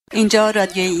اینجا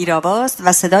رادیوی ایراواست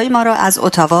و صدای ما را از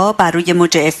اتاوا بر روی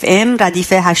موج FM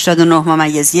ردیف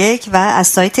 89.1 و از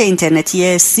سایت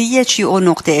اینترنتی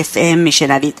CHUO.FM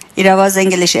میشنوید. Irava's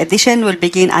English edition will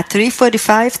begin at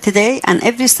 3:45 today and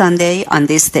every Sunday on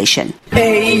this station. ای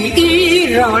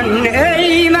ایران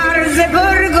ای مرز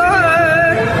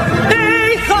پرگوهر،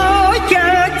 ای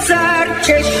خاکت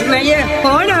سرچشمه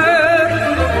هنر،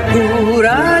 دور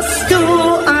از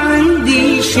تو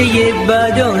اندیشه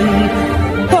بدان،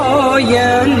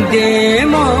 پاینده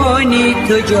مانی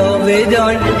تو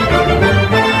جاودان.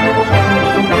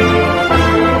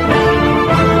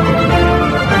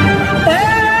 ای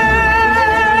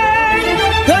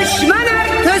دشمن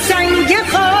تو سنگ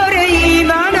خار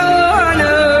ایمانم،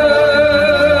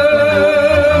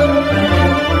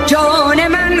 جان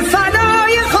من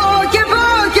فدای خاک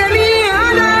پاک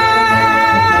میهنم.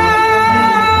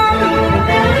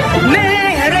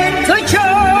 مهر تو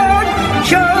چون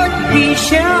شد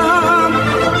پیشم،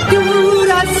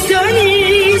 دور از تو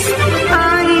نیست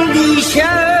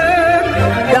اندیشم.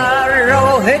 در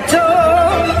راه تو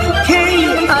کی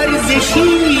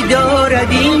ارزشی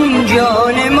دارد این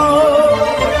جان ما،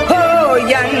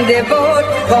 پاینده باد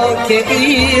خاک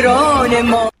ایران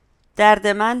ما. درد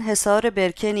من حصار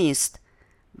برکه نیست،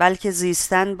 بلکه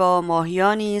زیستن با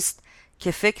ماهیانی است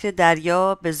که فکر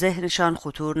دریا به ذهنشان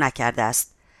خطور نکرده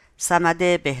است.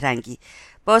 صمد بهرنگی.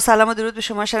 با سلام و درود به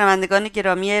شما شنوندگان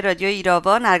گرامی رادیو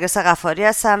ایراوا، نرگس غفاری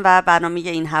هستم و برنامه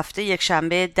این هفته یک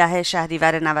شنبه 10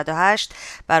 شهریور 98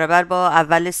 برابر با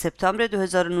اول سپتامبر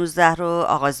 2019 رو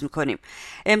آغاز می‌کنیم.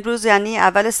 امروز یعنی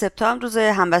اول سپتامبر روز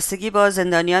همبستگی با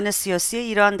زندانیان سیاسی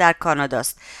ایران در کانادا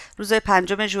است. روز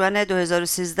 5 ژوئن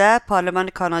 2013 پارلمان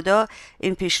کانادا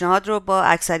این پیشنهاد رو با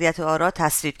اکثریت آرا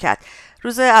تصویب کرد.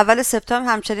 روز اول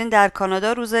سپتامبر همچنین در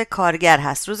کانادا روز کارگر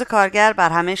هست. روز کارگر بر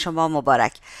همه شما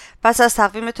مبارک. پس از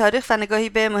تقویم تاریخ و نگاهی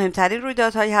به مهمترین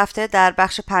رویدادهای هفته در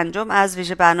بخش پنجم از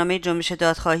ویژه برنامه جنبش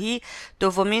دادخواهی،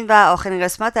 دومین و آخرین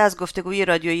قسمت از گفتگوی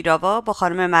رادیو ایراوا با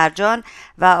خانم مرجان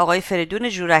و آقای فریدون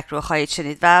جورک رو خواهید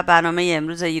شنید و برنامه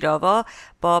امروز ایراوا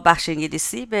با بخش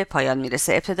انگلیسی به پایان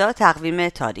میرسه. ابتدا تقویم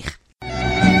تاریخ.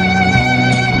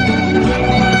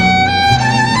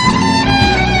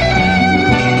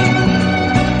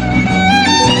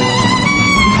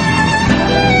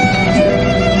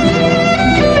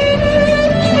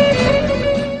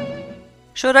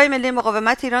 شورای ملی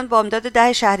مقاومت ایران بامداد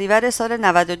 10 شهریور سال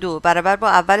 92 برابر با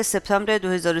اول سپتامبر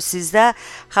 2013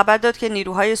 خبر داد که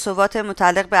نیروهای سوات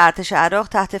متعلق به ارتش عراق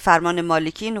تحت فرمان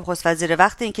مالکی نخست وزیر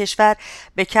وقت این کشور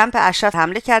به کمپ اشرف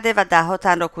حمله کرده و 10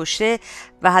 تن را کشته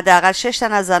و حداقل 6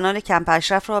 تن از زنان کمپ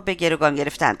اشرف را به گروگان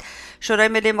گرفتند. شورای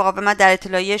ملی مقاومت در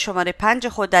اطلاعیه شماره 5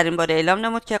 خود در این باره اعلام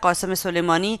نمود که قاسم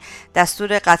سلیمانی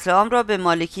دستور قتل عام را به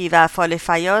مالکی و فال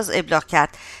فیاض ابلاغ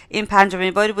کرد. این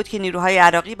پنجمین باری بود که نیروهای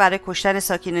عراقی برای کشتن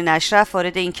ساکنین اشرف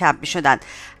وارد این کمپ می‌شدند.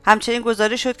 همچنین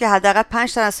گزارش شد که حداقل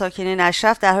 5 تن از ساکنین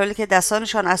اشرف در حالی که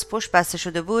دستانشان از پشت بسته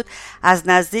شده بود از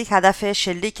نزدیک هدف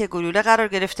شلیک گلوله قرار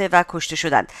گرفته و کشته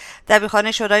شدند.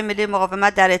 دبیرخانه شورای ملی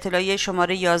مقاومت در اطلاعیه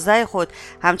شماره 11 خود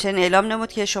همچنین اعلام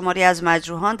نمود که شماری از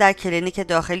مجروحان در کلینیک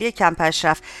داخلی کمپ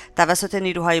اشرف توسط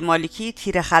نیروهای مالکی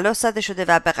تیر خلاص زده شده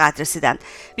و به قتل رسیدند.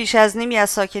 بیش از نیمی از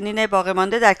ساکنین باقی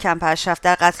مانده در کمپ اشرف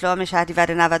در قتل عام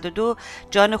شهریور 92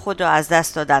 جان خود را از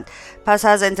دست دادند. پس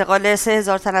از انتقال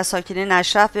 3000 تن از ساکنین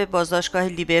اشرف به بازداشتگاه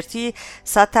لیبرتی،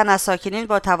 100 تن از ساکنین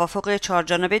با توافق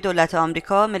چهارجانبه دولت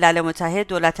آمریکا، ملل متحد،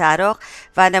 دولت عراق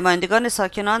و نمایندگان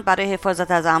ساکنان برای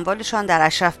حفاظت از اموالشان در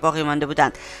اشرف باقی مانده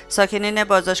بودند. ساکنین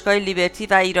بازداشتگاه لیبرتی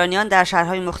و ایرانیان در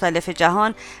شهرهای مختلف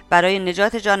جهان برای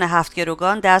نجات جان 7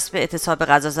 گروگان دست به اعتصاب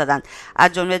غذا زدند.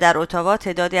 از جمله در اتاوا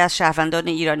تعدادی از شهروندان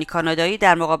ایرانی کانادایی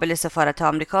در مقابل سفارت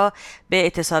آمریکا به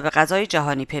اعتصاب غذای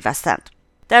جهانی پیوستند.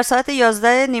 در ساعت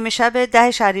 11 نیمه شب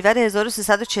 10 شهریور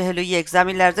 1341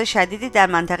 زمین لرزه شدیدی در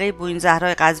منطقه بوین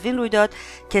زهرای قزوین روی داد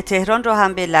که تهران را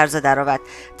هم به لرزه درآورد.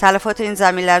 تلفات این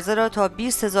زمین لرزه را تا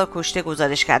 20,000 کشته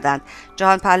گزارش کردند.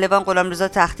 جهان پهلوان غلامرضا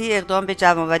تختی اقدام به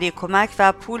جمع‌آوری کمک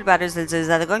و پول برای زلزله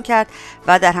زدگان کرد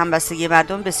و در همبستگی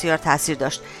مردم بسیار تاثیر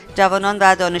داشت. جوانان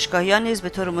و دانشگاهیان نیز به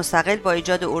طور مستقل با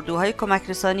ایجاد اردوهای کمک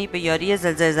رسانی به یاری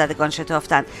زلزله زدگان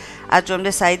شتافتند. از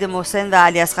جمله سعید محسن و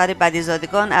علی اصغر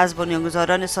بدیزادگان از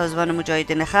بنیانگذاران سازمان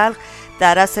مجاهدین خلق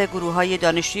در رأس گروه‌های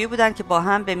دانشجویی بودند که با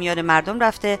هم به میان مردم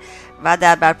رفته و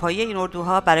در برپایی این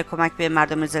اردوها برای کمک به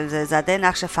مردم زلزله زده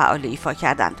نقش فعال ایفا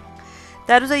کردند.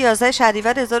 در روز 11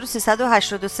 شهریور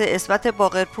 1383 اسمت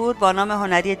باقرپور با نام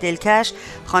هنری دلکش،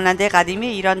 خواننده قدیمی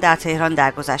ایران، در تهران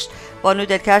درگذشت. بانو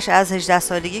دلکش از 18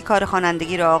 سالگی کار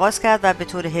خوانندگی را آغاز کرد و به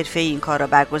طور حرفه‌ای این کار را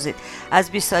برگزید.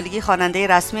 از 20 سالگی خواننده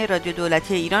رسمی رادیو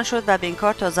دولتی ایران شد و به این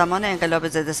کار تا زمان انقلاب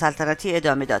ضد سلطنتی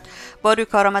ادامه داد. با روی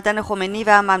کار آمدن خمینی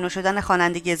و ممنوع شدن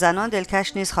خوانندگی زنان،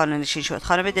 دلکش نیز خانه‌نشین شد.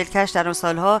 خانم دلکش در آن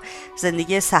سالها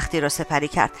زندگی سختی را سپری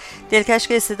کرد. دلکش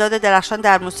که استعداد درخشان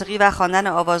در موسیقی و خواندن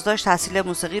آواز داشت، تحصیل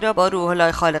موسیقی را با روح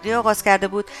الله خالقی آغاز کرده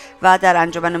بود و در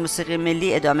انجمن موسیقی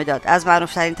ملی ادامه داد. از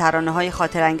معروف‌ترین ترانه‌های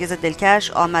خاطرانگیز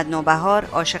دلکش آمد نوبهار،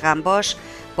 عاشقم باش،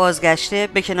 بازگشته،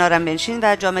 به کنارم بنشین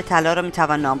و جام طلا را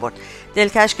میتوان نام برد.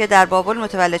 دلکش که در بابل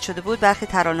متولد شده بود، برخی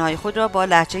ترانه‌های خود را با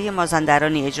لهجه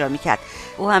مازندرانی اجرا می‌کرد.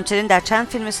 او همچنین در چند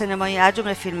فیلم سینمایی از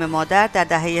جمله فیلم مادر در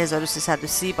دهه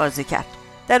 1330 بازی کرد.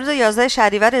 در روز 11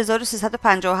 شهریور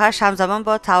 1358 همزمان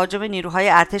با تهاجم نیروهای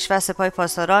ارتش و سپاه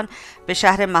پاسداران به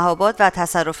شهر مهاباد و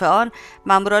تصرف آن،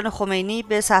 ماموران خمینی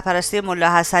به سرپرستی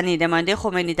ملا حسنی، نماینده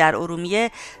خمینی در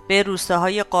ارومیه، به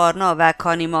روستاهای قارنا و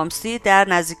کانیمامسی در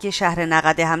نزدیکی شهر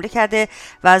نقده حمله کرده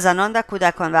و زنان و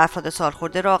کودکان و افراد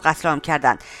سالخورده را قتل عام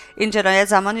کردند. این جنایت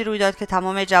زمانی روی داد که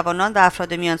تمام جوانان و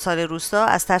افراد میان سال روستا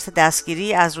از ترس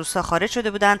دستگیری از روستا خارج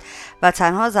شده بودند و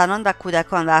تنها زنان و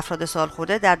کودکان و افراد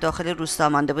سالخورده در داخل روستا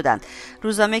مانده بودند.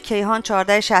 روزنامه کیهان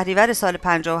 14 شهریور سال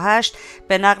 58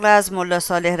 به نقل از ملا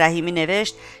صالح رحیمی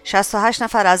نوشت: 68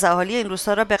 نفر از اهالی این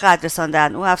روستا را به قتل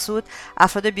رساندند. او افزود: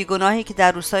 افراد بیگناهی که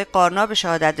در روستای قارنا به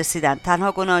شهادت رسیدند،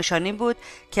 تنها گناهشان این بود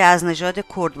که از نژاد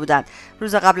کرد بودند.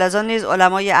 روز قبل از آن نیز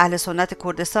علمای اهل سنت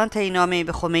کردستان طی نامه‌ای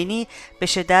به خمینی به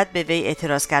شدت به وی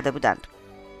اعتراض کرده بودند.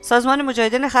 سازمان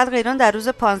مجاهدین خلق ایران در روز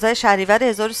 15 شهریور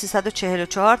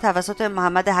 1344 توسط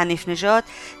محمد حنیف نژاد،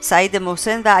 سعید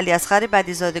محسن و علی اصغر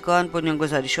بدیزادگان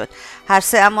بنیانگذاری شد. هر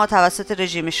سه اما توسط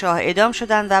رژیم شاه اعدام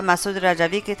شدند و مسعود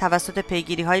رجوی که توسط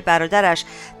پیگیری‌های برادرش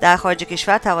در خارج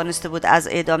کشور توانسته بود از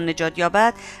اعدام نجات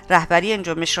یابد، رهبری این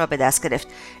جنبش را به دست گرفت.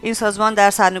 این سازمان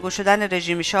در سرنگون شدن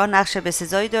رژیم شاه نقش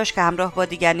بسزایی داشت که همراه با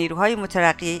دیگر نیروهای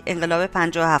مترقی انقلاب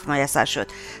 57 میسر شد.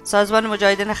 سازمان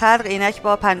مجاهدین خلق اینک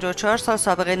با 54 سال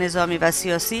سابقه نظامی و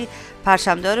سیاسی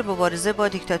پرچمدار مبارزه با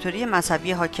دیکتاتوری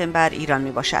مذهبی حاکم بر ایران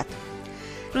می باشد.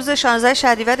 روز 16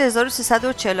 شهریور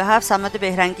 1347 صمد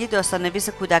بهرنگی، داستان‌نویس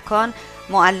کودکان،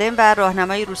 معلم و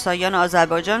راهنمای روستاییان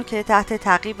آذربایجان که تحت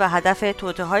تعقیب و هدف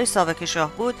توطئه‌های ساواک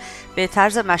شاه بود، به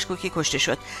طرز مشکوکی کشته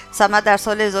شد. صمد در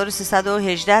سال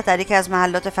 1318 در یکی از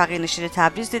محلات فقیرنشین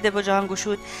تبریز دیده به جهان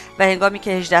گشود و هنگامی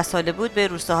که 18 ساله بود به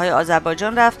روستاهای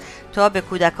آذربایجان رفت تا به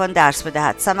کودکان درس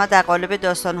بدهد. صمد در قالب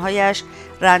داستان‌هایش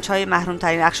رنج‌های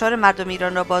محروم‌ترین اقشار مردم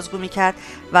ایران را بازگو می‌کرد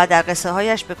و در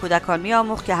قصه‌هایش به کودکان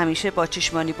می‌آموخت که همیشه با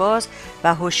چشمانی باز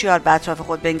و هوشیار به اطراف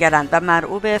خود بنگرند و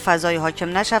مرعوب فضای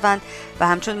حاکم نشوند و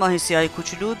همچون ماهی‌سیاه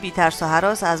کوچولو بی‌ترس و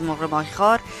هراس از مرغ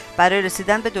ماهیخوار برای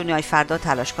رسیدن به دنیای فردا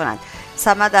تلاش کنند.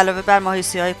 صمد علاوه بر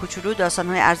ماهی‌سیاه کوچولو،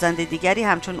 داستان‌های ارزنده دیگری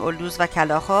همچون الدوز و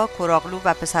کلاغ‌ها، کراغلو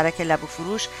و پسرک لبو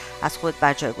فروش از خود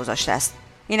بر جای گذاشته است.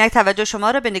 اینک توجه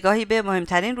شما را به نگاهی به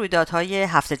مهمترین رویدادهای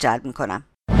هفته جلب می‌کنم.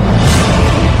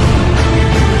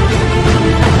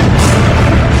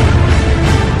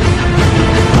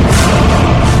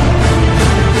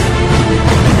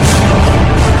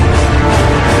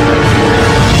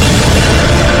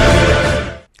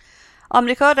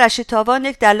 آمریکا رشید تاوان،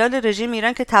 یک دلال رژیم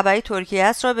ایران که تبعی ترکیه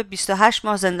است، را به 28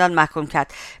 ماه زندان محکوم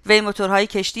کرد. وی موتورهای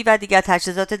کشتی و دیگر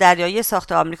تجهیزات دریایی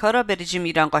ساخت آمریکا را به رژیم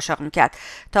ایران قاچاق می‌کرد.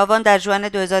 تاوان در ژوئن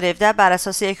 2017 بر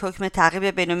اساس یک حکم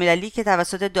تعقیب بین‌المللی که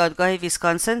توسط دادگاه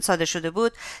ویسکانسن صادر شده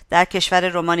بود، در کشور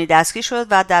رومانی دستگیر شد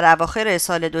و در اواخر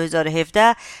سال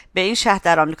 2017 به این شهر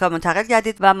در آمریکا منتقل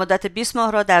گردید و مدت 20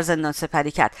 ماه را در زندان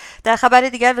سپری کرد. در خبر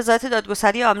دیگر، وزارت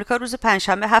دادگستری آمریکا روز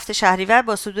پنجشنبه 7 شهریور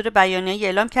با صدور بیانیه‌ای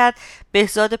اعلام کرد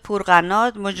بهزاد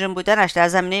پورقناد، مجرم بودنش در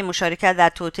زمینه مشارکت در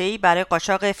توطئه‌ای برای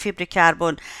قاچاق فیبر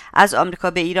کربن از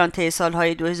آمریکا به ایران طی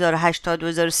سالهای 2008 تا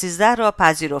 2013 را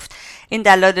پذیرفت. این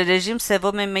دلال رژیم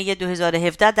 3 می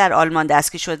 2017 در آلمان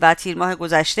دستگیر شد و تیر ماه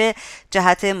گذشته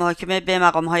جهت محاکمه به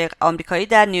مقام‌های آمریکایی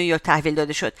در نیویورک تحویل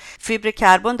داده شد. فیبر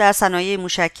کربن در صنایع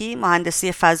موشکی،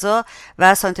 مهندسی فضا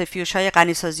و سانتریفیوژهای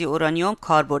غنیسازی اورانیوم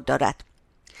کاربرد دارد.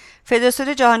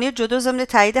 فدراسیون جهانی جودو ضمن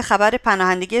تایید خبر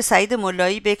پناهندگی سعید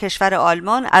مولایی به کشور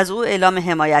آلمان از او اعلام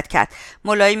حمایت کرد.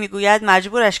 مولایی میگوید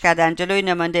مجبورش کردند جلوی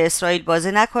نماینده اسرائیل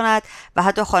بازی نکند و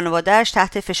حتی خانواده‌اش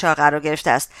تحت فشار قرار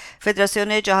گرفته است.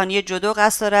 فدراسیون جهانی جودو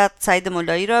قصد دارد سعید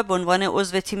مولایی را به عنوان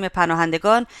عضو تیم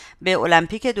پناهندگان به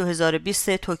المپیک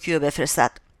 2020 توکیو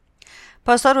بفرستد.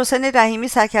 پاسدار حسین رحیمی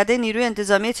سرکرده نیروی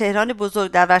انتظامی تهران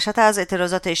بزرگ در وحشت از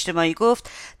اعتراضات اجتماعی گفت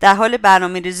در حال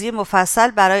برنامه‌ریزی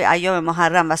مفصل برای ایام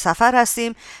محرم و سفر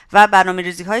هستیم و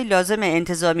برنامه‌ریزی‌های لازم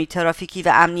انتظامی، ترافیکی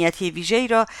و امنیتی ویژه‌ای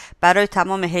را برای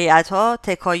تمام هیئت‌ها،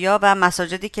 تکایا و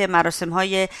مساجدی که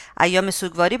مراسم‌های ایام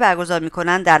سوگواری برگزار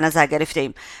می‌کنند در نظر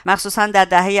گرفته‌ایم. مخصوصاً در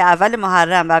دهه اول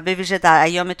محرم و به ویژه در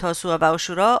ایام تاسوعا و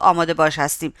عاشورا آماده باش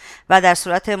هستیم و در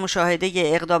صورت مشاهده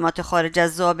اقدامات خارج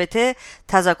از ضابطه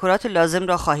تذکرات لازم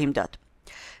را خواهیم داد.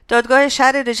 دادگاه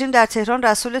شرع رژیم در تهران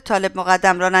رسول طالب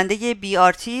مقدم راننده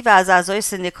BRT و از اعضای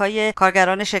سندیکای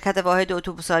کارگران شرکت واحد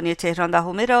اتوبوسرانی تهران و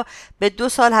حومه را به 2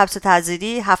 سال حبس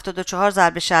تعزیری، 74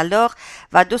 ضرب شلاق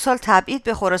و 2 سال تبعید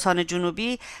به خراسان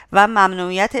جنوبی و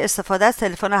ممنوعیت استفاده از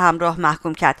تلفن همراه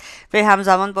محکوم کرد. وی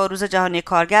همزمان با روز جهانی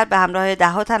کارگر به همراه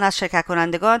ده‌ها تن از شرکت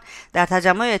کنندگان در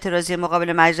تجمع اعتراضی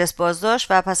مقابل مجلس بازداشت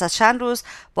و پس از چند روز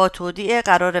با تودیع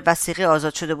قرار وثیقه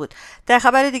آزاد شده بود. در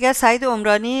خبر دیگر سعید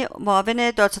عمرانی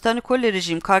معاون دادستان کل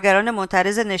رژیم کارگران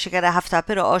معترض نیشکر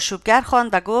هفت‌تپه را آشوبگر خواند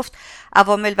و گفت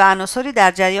عوامل و عناصری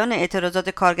در جریان اعتراضات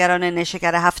کارگران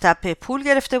نیشکر هفت‌تپه پول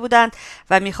گرفته بودند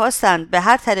و می‌خواستند به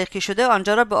هر طریقی شده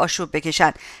آنجا را به آشوب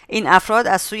بکشند. این افراد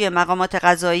از سوی مقامات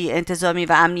قضایی، انتظامی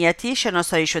و امنیتی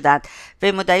شناسایی شدند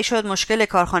و مدعی شد مشکل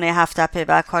کارخانه هفت‌تپه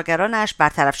و کارگرانش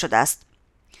برطرف شده است.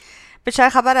 به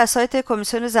چند خبر از سایت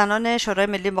کمیسیون زنان شورای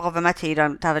ملی مقاومت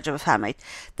ایران توجه بفرمایید.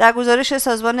 در گزارش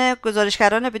سازمان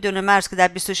گزارشگران بدون مرز که در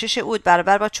 26 اود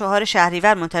برابر با 4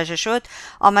 شهریور منتشر شد،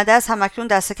 آمده است همکنون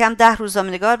دست کم 10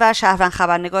 روزنامه‌نگار و شهروند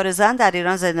خبرنگار زن در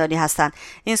ایران زندانی هستند.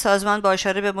 این سازمان با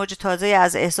اشاره به موج تازه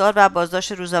از احضار و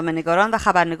بازداشت روزنامه‌نگاران و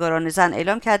خبرنگاران زن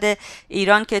اعلام کرده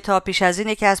ایران که تا پیش از این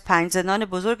یکی از 5 زندان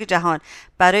بزرگ جهان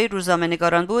برای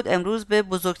روزنامه‌نگاران بود، امروز به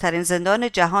بزرگترین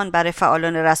زندان جهان برای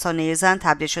فعالان رسانه زن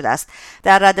تبدیل شده است.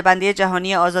 در رده‌بندی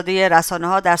جهانی آزادی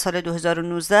رسانه‌ها در سال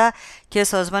 2019 که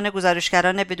سازمان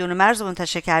گزارشگران بدون مرز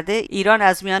منتشر کرده، ایران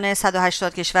از میان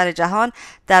 180 کشور جهان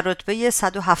در رتبه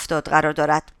 170 قرار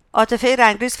دارد. عاطفه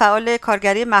رنگریز فعال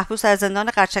کارگری محبوس در زندان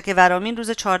قرچک ورامین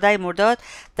روز 14 مرداد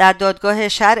در دادگاه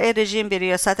شرع رژیم به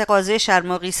ریاست قاضی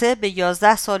شرماقیسه به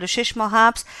 11 سال و 6 ماه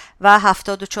حبس و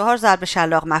 74 ضرب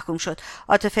شلاق محکوم شد.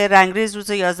 عاطفه رنگریز روز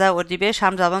 11 اردیبهشت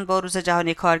همزمان با روز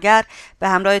جهانی کارگر به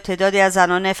همراه تعدادی از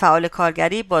زنان فعال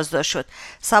کارگری بازداشت شد.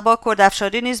 صبا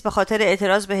کردافشاری نیز به خاطر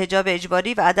اعتراض به حجاب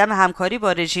اجباری و عدم همکاری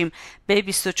با رژیم به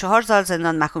 24 سال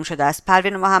زندان محکوم شده است.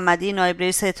 پروین محمدی نایب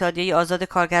رئیس اتحادیه آزاد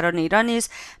کارگران ایران نیز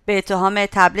به اتهام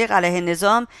تبلیغ علیه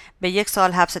نظام به 1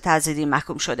 سال حبس تعزیری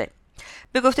محکوم شده.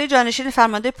 به گفته جانشین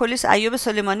فرمانده پلیس ایوب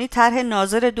سلیمانی، طرح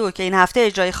ناظر 2 که این هفته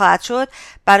اجرایی خواهد شد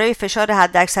برای فشار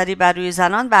حداکثری بر روی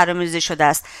زنان برنامه‌ریزی شده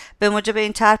است. به موجب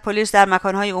این طرح پلیس در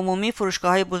مکان‌های عمومی،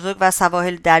 فروشگاه‌های بزرگ و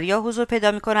سواحل دریا حضور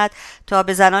پیدا می‌کند تا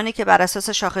به زنانی که بر اساس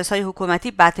شاخص‌های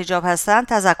حکومتی بدحجاب هستند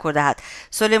تذکر دهد.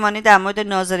 سلیمانی در مورد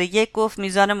ناظر 1 گفت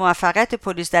میزان موفقیت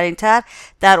پلیس در این طرح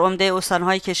در عمده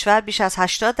استان‌های کشور بیش از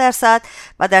 80%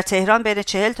 و در تهران بین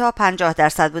 40 تا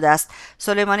 50% بوده است.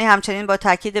 سلیمانی همچنین با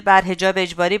تاکید بر حجاب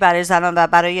اجباری برای زنان و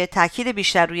برای تاکید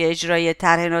بیشتر روی اجرای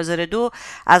طرح ناظر 2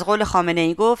 از قول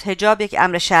خامنه‌ای گفت حجاب یک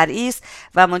امر شرعی است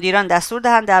و مدیران دستور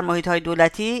دهند در محیط‌های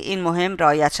دولتی این مهم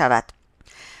رعایت شود.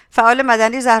 فعال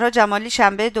مدنی زهرا جمالی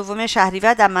شنبه 2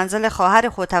 شهریور در منزل خواهر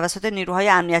خود توسط نیروهای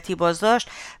امنیتی بازداشت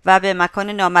و به مکان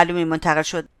نامعلومی منتقل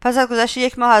شد. پس از گذشت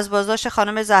 1 ماه از بازداشت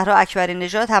خانم زهرا اکبری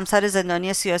نژاد، همسر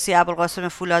زندانی سیاسی ابوالقاسم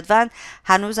فولادوند،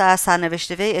 هنوز از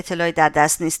سرنوشت وی اطلاعی در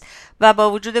دست نیست و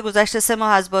با وجود گذشت 3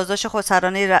 ماه از بازداشت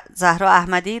خودسرانه زهرا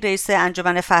احمدی، رئیس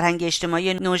انجمن فرهنگی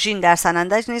اجتماعی نوژین در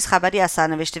سنندج، نیز خبری از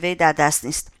سرنوشت وی در دست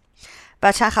نیست.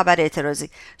 و چند خبر اعتراضی.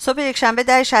 صبح یکشنبه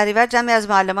 10 شهریور جمعی از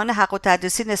معلمان حق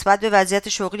التدریسی نسبت به وضعیت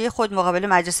شغلی خود مقابل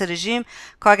مجلس رژیم،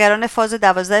 کارگران فاز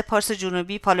 12 پارس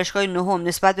جنوبی پالایشگاه نهم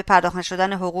نسبت به پرداخت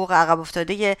نشدن حقوق عقب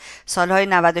افتاده سالهای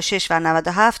 96 و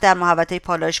 97 در محوطه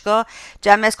پالایشگاه،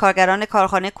 جمعی از کارگران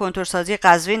کارخانه کنتورسازی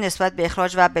قزوین نسبت به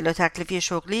اخراج و بلا تکلیفی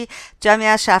شغلی، جمعی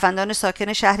از شهروندان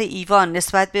ساکن شهر ایوان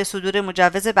نسبت به صدور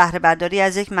مجوز بهره برداری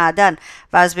از یک معدن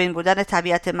و از بین بردن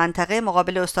طبیعت منطقه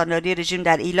مقابل استانداری رژیم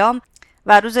در ایلام،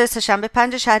 و روز سه‌شنبه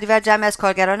 5 شهریور جمعی از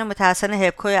کارگران متحسن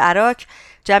هبکوی عراق،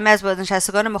 جمعی از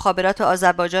بازنشستگان مخابرات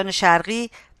آذربایجان شرقی،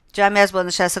 جمعی از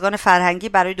بازنشستگان فرهنگی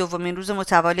برای 2مین روز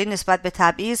متوالی نسبت به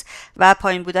تبعیض و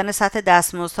پایین بودن سطح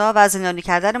دستمزدها و زندانی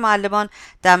کردن معلمان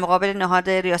در مقابل نهاد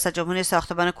ریاست جمهوری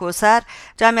ساختمان کوثر،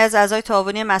 جمعی از اعضای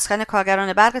تعاونی مسکن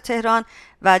کارگران برق تهران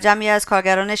و جمعی از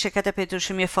کارگران شرکت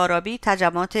پتروشیمی فارابی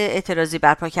تجمعات اعتراضی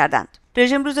برپا کردند.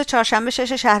 رژیم روز چهارشنبه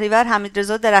 6 شهریور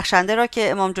حمیدرضا درخشنده را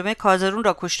که امام جمعه کازرون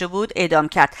را کشته بود اعدام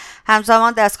کرد.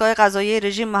 همزمان دستگاه قضایی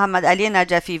رژیم محمد علی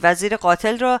نجفی وزیر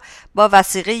قاتل را با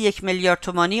وثیقه 1 میلیارد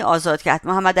تومانی آزاد کرد.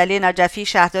 محمد علی نجفی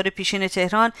شهردار پیشین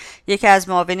تهران، یکی از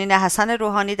معاونین حسن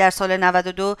روحانی در سال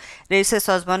 92، رئیس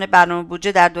سازمان برنامه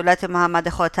بودجه در دولت محمد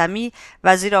خاتمی،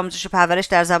 وزیر آموزش و پرورش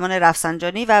در زمان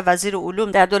رفسنجانی و وزیر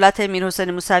علوم در دولت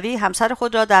میرحسین موسوی همسر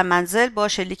خود را در منزل با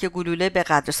شلیک گلوله به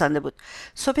قتل رسانده بود.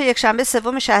 صبح یکشنبه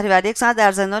 3 شهریور یک زن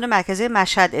در زندان مرکزی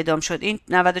مشهد اعدام شد. این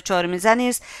 94مین زنی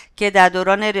است که در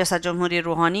دوران ریاست جمهوری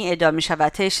روحانی اعدام می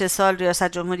شود. طی 6 سال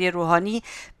ریاست جمهوری روحانی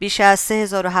بیش از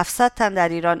 3700 تن در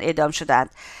ایران اعدام شدند.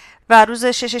 و روز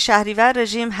 6 شهریور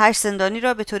رژیم 8 زندانی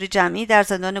را به طور جمعی در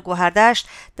زندان گوهردشت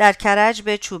در کرج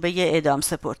به چوبه اعدام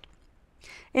سپرد.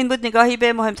 این بود نگاهی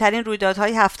به مهمترین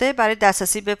رویدادهای هفته. برای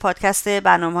دسترسی به پادکست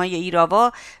برنامه‌های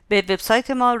ایراوا به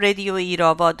وبسایت ما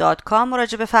radioirava.com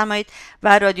مراجعه بفرمایید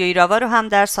و رادیو ایراوا رو هم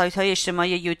در سایت‌های اجتماعی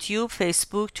یوتیوب،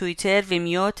 فیسبوک، توییتر،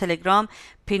 ویمیو، تلگرام،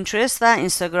 پینترست و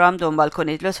اینستاگرام دنبال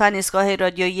کنید. لطفاً ایستگاه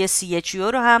رادیویی CHU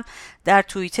رو هم در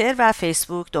توییتر و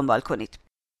فیسبوک دنبال کنید.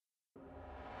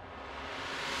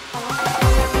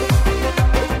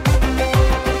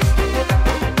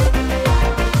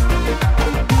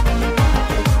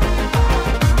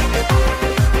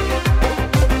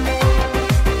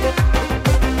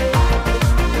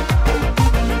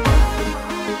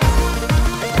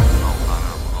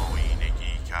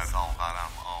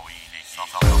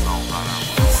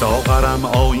 ساغرم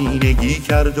آیینگی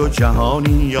کرد و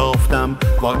جهانی یافتم،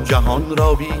 وان جهان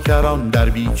را بیکران در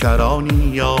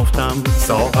بیکرانی یافتم.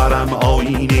 ساغرم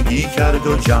آیینگی کرد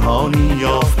و جهانی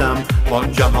یافتم،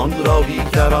 وان جهان را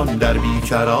بیکران در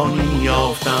بیکرانی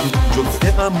یافتم.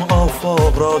 جفتم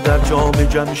آفاق را در جام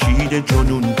جمشید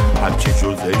جنون، هرچه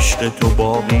جز عشق تو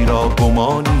باقی را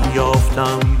گمانی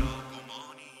یافتم.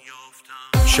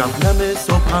 شبنم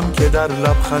صبحم که در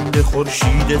لبخند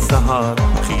خورشید سحر،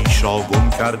 خویش را گم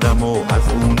کردم و از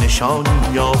او نشانی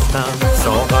یافتم.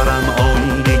 ساغرم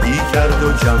آیینگی کرد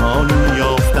و جهانی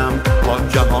یافتم، وان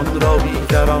جهان را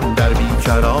بیکران در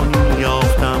بیکرانی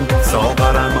یافتم.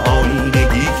 ساغرم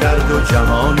آیینگی کرد و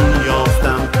جهانی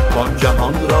یافتم، وان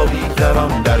جهان را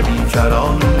بیکران در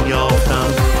بیکرانی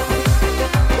یافتم.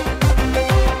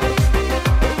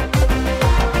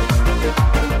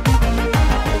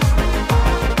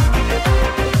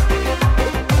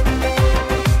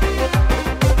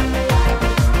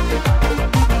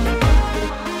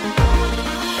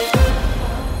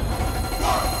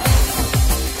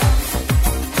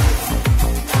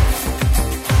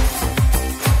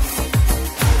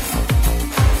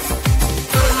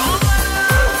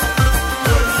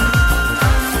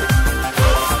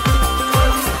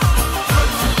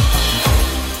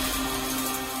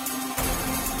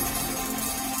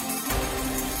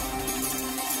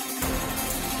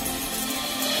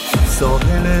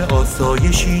 ساحل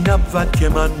آسایشی نبود که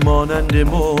من مانند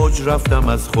موج رفتم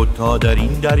از خود تا در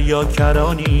این دریا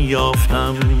کرانی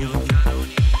یافتم.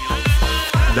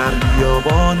 در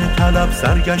بیابان طلب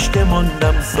سرگشته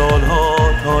ماندم سالها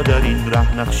تا در این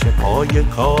ره نقش پای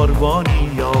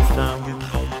کاروانی یافتم.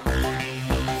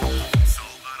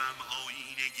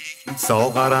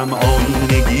 ساغرم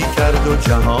آیینگی کرد و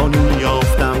جهانی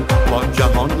یافتم، وان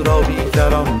جهان را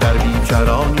بیکران در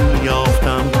بیکرانی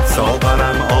یافتم.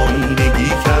 ساغرم آیینگی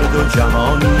کرد و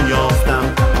جهانی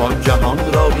یافتم، وان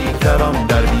جهان را بیکران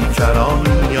در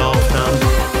بیکرانی یافتم.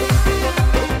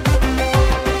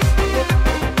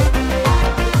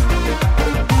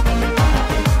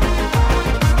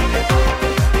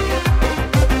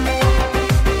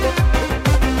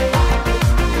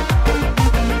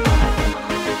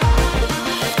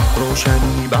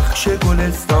 روشنی بخش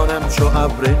گلستانم چو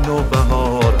ابر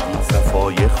نوبهار،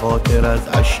 صفای خاطر از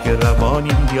اشک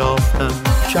روانی یافتم.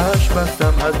 چشم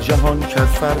بستم از جهان که از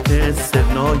فرط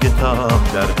استغنای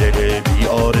تب، در دل بی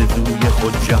آرزوی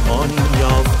خود جهانی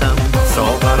یافتم.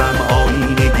 ساغرم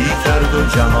آیینگی کرد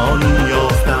و جهانی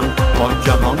یافتم، وان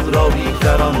جهان را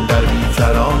بیکران در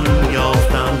بیکرانی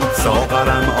یافتم.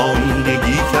 ساغرم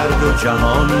آیینگی کرد و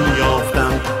جهانی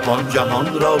یافتم، وان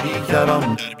جهان را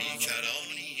بیکران در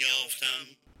بیکرانی یافتم.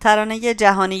 ترانه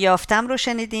جهانی یافتم رو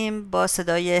شنیدیم با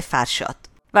صدای فرشاد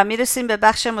و میرسیم به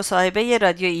بخش مصاحبه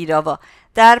رادیو ایراوا.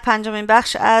 در پنجمین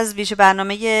بخش از ویژه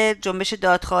برنامه جنبش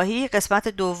دادخواهی، قسمت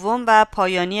دوم و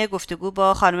پایانی گفتگو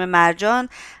با خانم مرجان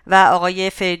و آقای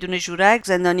فریدون جورک،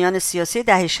 زندانیان سیاسی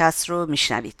دهه 60 رو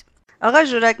میشنوید. آقای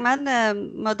جورک، من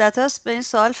مدت هاست به این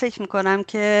سوال فکر میکنم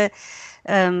که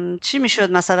چی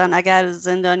میشد مثلا اگر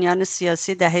زندانیان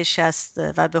سیاسی دهه 60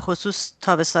 و به خصوص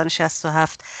تابستان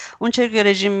 67 اون چه که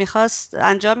رژیم میخواست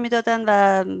انجام میدادن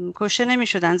و کشته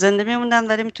نمیشدن، زنده میموندن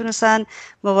ولی میتونستن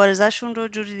مبارزهشون رو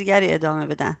جوری دیگری ادامه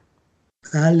بدن؟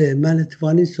 بله، من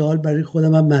اتفاقا این سوال برای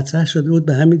خودم هم مطرح شده بود،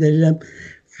 به همین دلیلم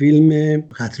فیلم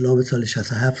قتل عام سال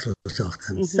 67 رو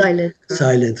ساختم،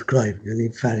 سایلنت کرایم، یعنی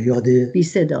فریاد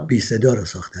بی صدا رو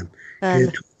ساختم.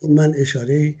 که تو من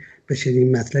اشاره به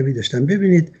چنین مطلبی داشتم.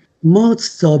 ببینید ما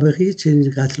سابقه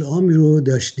چنین قتل عامی رو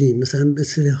داشتیم،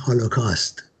 مثل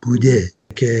هولوکاست بوده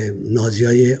که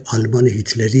نازیای آلمان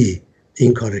هیتلری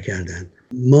این کار کردن.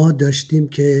 ما داشتیم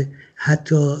که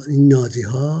حتی این نازی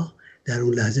ها در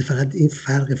اون لحظه فقط این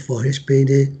فرق فاحش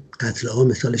بین قتل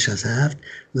عام سال 67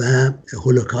 و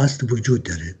هولوکاست وجود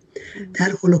داره. در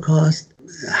هولوکاست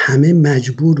همه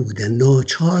مجبور بودن،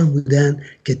 ناچار بودن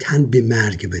که تن به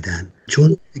مرگ بدن،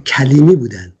 چون کلیمی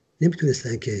بودن،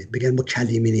 نمیتونستن که بگن ما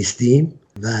کلیمی نیستیم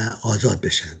و آزاد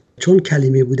بشن. چون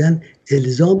کلیمی بودن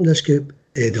الزام داشت که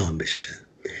اعدام بشن.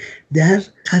 در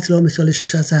قتل عام سال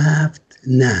 67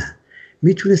 نه،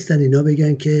 میتونستن اینا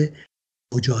بگن که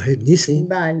مجاهد نیستیم،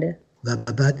 بله، و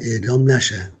بعد اعدام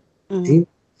نشن. این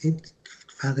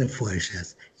فرق فاحش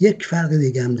است. یک فرق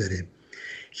دیگه هم داره.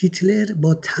 هیتلر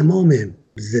با تمام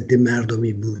ضد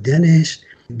مردمی بودنش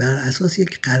بر اساس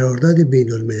یک قرارداد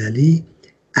بین المللی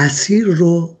اسیر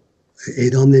رو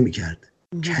اعدام نمی کرد،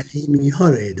 کلیمی ها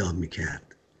رو اعدام می کرد،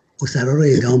 اسرا رو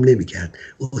اعدام نمی کرد،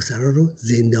 اسرا رو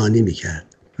زندانی می کرد.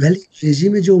 ولی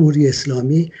رژیم جمهوری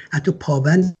اسلامی حتی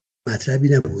پابند مطلبی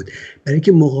نبود، برای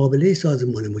اینکه مقابله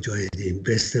سازمان مجاهدین،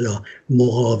 به اصطلاح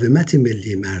مقاومت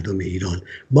ملی مردم ایران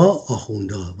با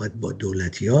آخوندها و با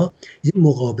دولتی‌ها، یک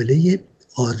مقابله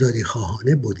آزادی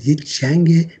خواهانه بود، یک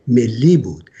جنگ ملی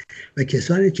بود و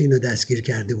کسانی که اینا دستگیر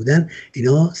کرده بودن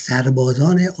اینا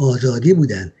سربازان آزادی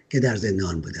بودن که در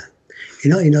زندان بودن.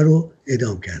 اینا رو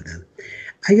اعدام کردن.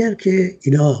 اگر که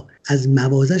اینا از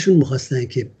موازهشون می‌خواستن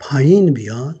که پایین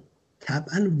بیان،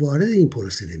 طبعا وارد این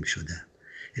پروسه نمی‌شدن.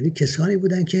 یعنی کسانی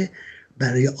بودن که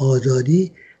برای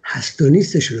آزادی هست و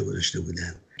نیستشون رو گذاشته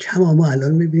بودن. کما ما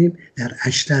الان می‌بینیم در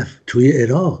اشرف توی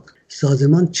عراق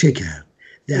سازمان چه کرد،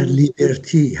 در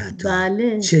لیبرتی حتی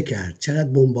بله. چه کرد، چقدر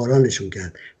بمبارانشون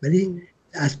کرد، ولی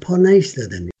از پا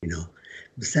نایستادن. اینا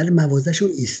به سر موازهشون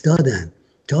ایستادن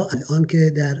تا الان که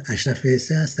در اشرف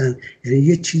سه هستن. یعنی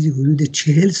یه چیزی حدود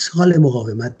 40 سال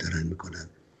مقاومت دارن میکنن.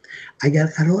 اگر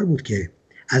قرار بود که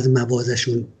از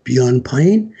موازهشون بیان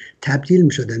پایین، تبدیل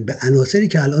میشدن به عناصری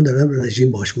که الان دارن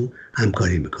رژیم باشون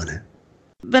همکاری میکنه.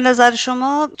 به نظر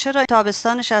شما چرا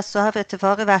تابستان 67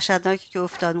 اتفاق وحشتناکی که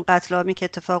افتاد، قتل عامی که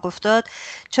اتفاق افتاد،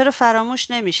 چرا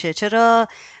فراموش نمیشه؟ چرا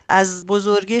از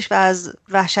بزرگیش و از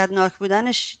وحشتناک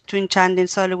بودنش تو این چندین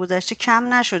سال گذشته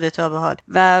کم نشده تا به حال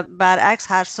و برعکس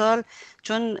هر سال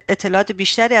چون اطلاعات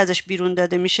بیشتری ازش بیرون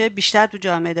داده میشه بیشتر تو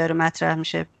جامعه داره مطرح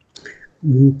میشه؟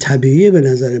 طبیعیه به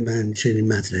نظر من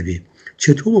چنین مطلبی.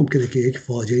 چطور ممکنه که یک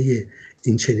فاجعه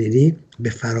این چنینی به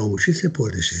فراموشی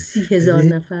سپرده شه؟ 30,000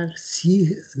 نفر.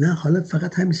 نه حالا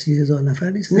فقط همین 30,000 نفر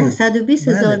نیست، نه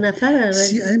 120,000 نفر.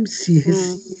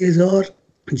 30,000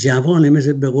 جوان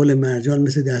مثل به قول مرجان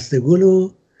مثل دستگل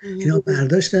و اینا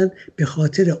برداشتن به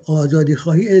خاطر آزادی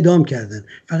خواهی اعدام کردن،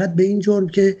 فقط به این جرم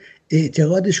که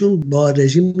اعتقادشون با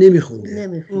رژیم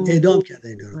نمیخونده اعدام کردن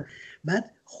اینا رو. بعد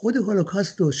خود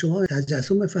هولوکاست رو شما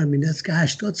تجسم بفرمایید است که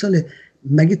 80 ساله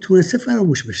مگه تونسته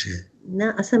فراموش بشه؟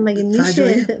 نه اصلا مگه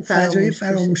میشه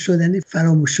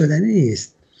فراموش شدنی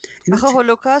نیست. آخه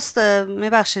هولوکاست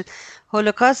میبخشید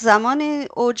هولوکاست زمانی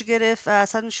اوج گرفت و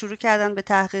اصلا شروع کردن به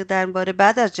تحقیق درباره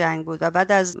بعد از جنگ بود و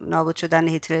بعد از نابود شدن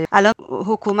هیتلر. الان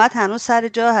حکومت هنوز سر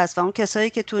جا هست و اون کسایی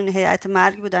که تو این هیئت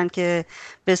مرگ بودن که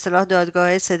به اصطلاح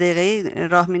دادگاه 3 دقیقه‌ای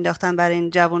راه مینداختن برای این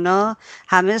جوونا،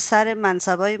 همه سر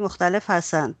منصبای مختلف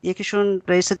هستن. یکیشون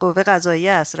رئیس قوه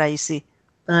قضاییه است، رئیسی.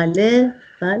 بله.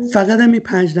 فقط هم این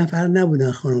 5 نفر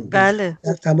نبودن خانم. بله.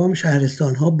 در تمام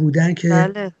شهرستان ها بودن که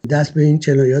بله. دست به این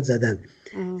جنایات زدن.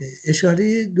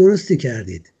 اشاره درستی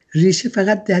کردید. ریشه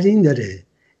فقط در این داره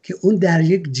که اون در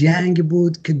یک جنگ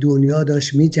بود که دنیا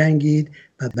داشت می جنگید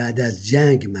و بعد از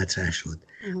جنگ مطرح شد.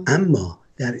 اما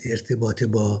در ارتباط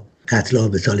با قتل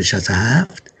عام سال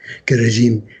 67 که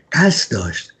رژیم قصد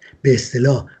داشت به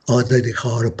اصطلاح آزادی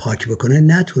خواه رو پاک بکنه،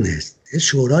 نتونست.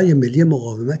 شورای ملی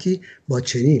مقاومتی با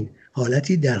چنین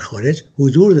حالتی در خارج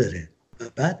حضور داره و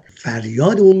بعد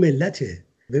فریاد اون ملته.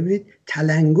 ببینید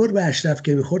تلنگر به اشرف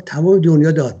که میخورد تمام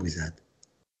دنیا داد میزد.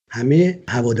 همه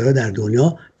هوادارا در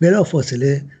دنیا بلا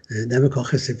فاصله دم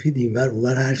کاخ سفید اینور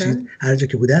اونور هر جا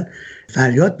که بودن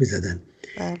فریاد میزدن.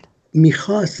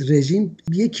 میخواست رژیم،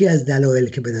 یکی از دلایل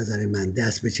که به نظر من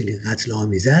دست به چنین قتل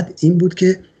عامی زد این بود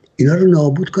که اینا رو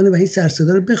نابود کنه و این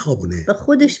سرصدا رو بخوابونه و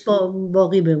خودش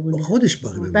باقی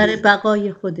بمونه، برای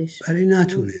بقای خودش. برای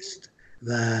نتونست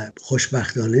و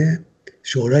خوشبختانه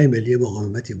شورای ملی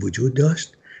مقاومتی وجود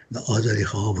داشت و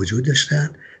آزادیخواها وجود داشتن،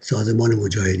 سازمان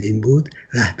مجاهدین بود،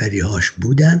 رهبری‌هاش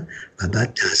بودن و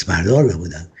بعد دستبردار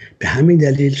نبودن. به همین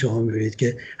دلیل شما می‌بینید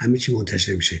که همه چی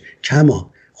منتشر میشه.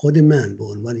 کما خود من به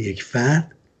عنوان یک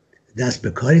فرد دست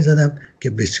به کاری زدم که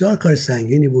بسیار کار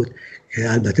سنگینی بود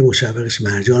که البته مشوقش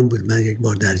مرجان بود. من یک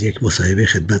بار در یک مصاحبه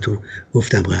خدمتتون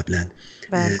گفتم قبلا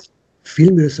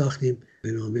فیلمی رو ساختیم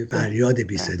به نام فریاد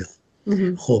بی صدا.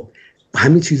 خب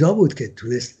همین چیزا بود که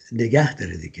تونست نگه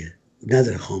داره دیگه،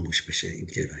 نظر خاموش بشه این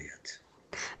جنایت.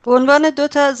 به عنوان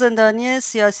 2 زندانی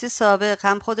سیاسی سابق،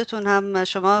 هم خودتون هم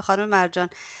شما خانم مرجان،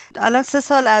 الان 3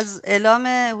 سال از اعلام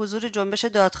حضور جنبش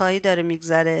دادخواهی داره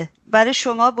میگذره. برای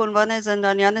شما به عنوان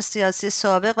زندانیان سیاسی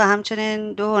سابق و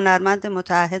همچنین 2 هنرمند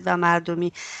متعهد و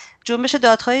مردمی، جنبش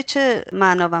دادخواهی چه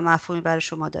معنا و مفهومی برای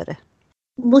شما داره؟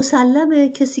 مسلمه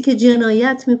کسی که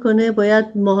جنایت میکنه باید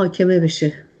محاکمه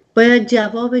بشه، باید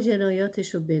جواب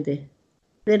جنایاتشو بده.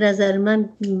 به نظر من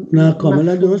نه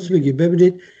کاملا درست میگی.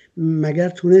 ببینید مگر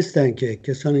تونستن که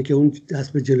کسانی که اون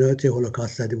دست به جنایات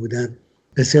هولوکاست زده بودن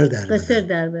قصر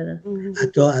در برن؟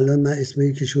 حتی الان من اسم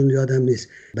یکیشون یادم نیست،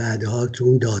 بعدها تو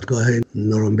اون دادگاه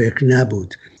نورنبرگ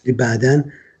نبود،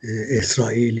 بعدن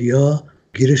اسرائیلیا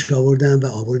گیرش آوردن و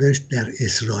آوردنش در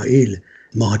اسرائیل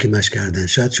محاکمش کردن.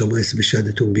 شاید شما اسمش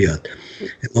یادتون بیاد.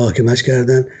 محاکمش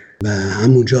کردن و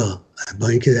همونجا با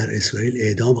اینکه در اسرائیل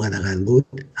اعدام قدغن بود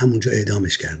همونجا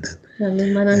اعدامش کردن.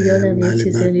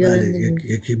 منم یادم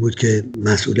یکی بود که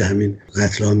مسئول همین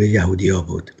قتل عام یهودی‌ها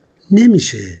بود.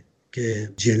 نمیشه که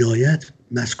جنایت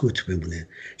مسکوت بمونه.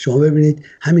 شما ببینید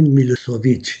همین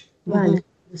میلوسوویچ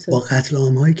با قتل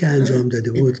عام‌هایی که انجام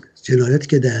داده بود، جنایاتی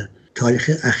که در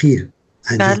تاریخ اخیر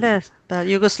انجام در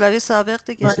یوگسلاوی سابق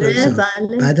دیگه،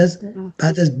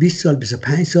 بعد از 20 سال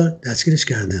 25 سال دستگیرش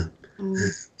کردن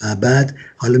و بعد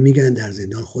حالا میگن در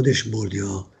زندان خودش مرد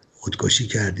یا خودکشی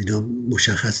کرد، اینا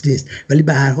مشخص نیست، ولی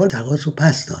به هر حال تقاضا رو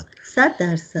پس داد.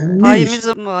 100% پای میز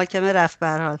محاکمه رفت. به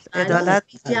هر حال عدالت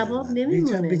جواب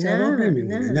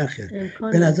نمیمونه. نه خیر.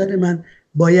 به نظر من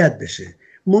باید بشه،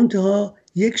 منتها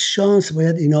یک شانس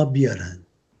باید اینا بیارن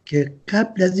که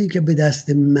قبل از اینکه به دست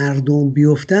مردم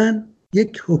بیفتن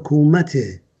یک حکومت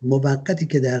موقتی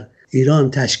که در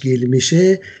ایران تشکیل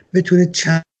میشه بتونه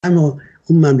چند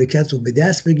اون مملکت رو به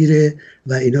دست بگیره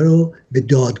و اینا رو به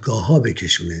دادگاه ها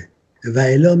بکشونه و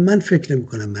الا من فکر نمی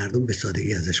کنم مردم به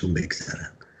سادگی ازشون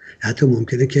بگذرن. حتی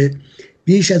ممکنه که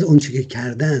بیش از اون چی که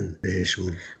کردن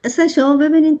بهشون. اصلا شما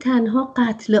ببینین تنها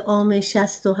قتل عام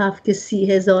 67 که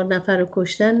 30,000 نفر رو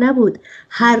کشتن نبود،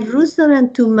 هر روز دارن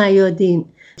تو میادین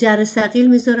جر ثقیل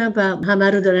میذارن و همه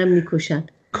رو دارن میکشن.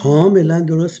 کاملا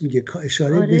درست میگه،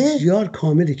 اشاره بسیار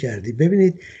کاملی کردی.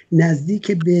 ببینید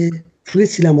نزدیک به توی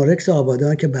سینمارکس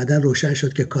آبادان که بعدا روشن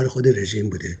شد که کار خود رژیم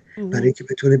بوده برای اینکه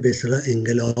بتونه به اصطلاح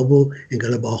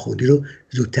انقلاب آخوندی رو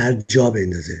زودتر جا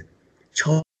بندازه،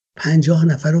 50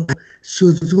 نفر رو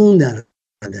سوزوندن.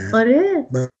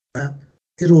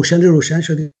 روشن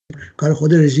شد کار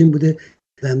خود رژیم بوده،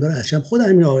 قلمدار اشم خود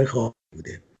همین آقای خواهد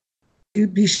بوده.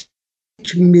 بیش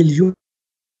 1 میلیون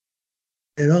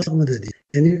راست ما دادیم.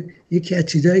 یعنی یکی از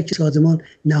چیزایی که سازمان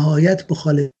نهایت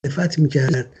مخالفت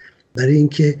میکرد برای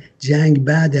اینکه جنگ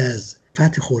بعد از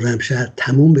فتح خرمشهر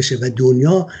تموم بشه و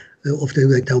دنیا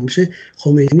افتاده تموم بشه،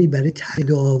 خمینی برای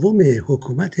تداوم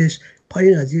حکومتش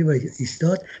پای قضیه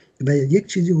ایستاد و یک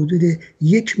چیزی حدود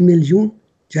 1 میلیون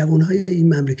جوانهای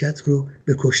این مملکت رو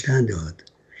به کشتن داد.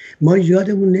 ما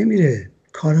یادمون نمیره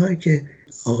کارهایی که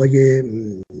آقای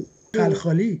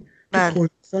خلخالی در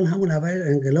کردستان همون اول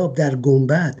انقلاب در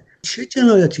گنبد چه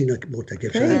جنایاتی اینا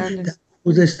مرتکب شدن، در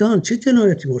خوزستان چه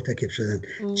جنایاتی مرتکب شدن،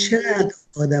 چقدر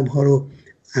آدم ها رو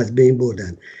از بین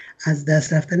بردن، از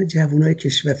دست رفتن جوانای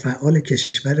کشور فعال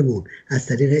کشورمون از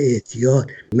طریق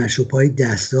اعتیاد، مشروب‌های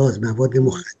دستساز، مواد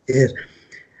مخدر،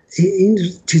 این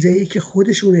چیزایی که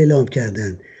خودشون اعلام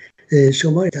کردن.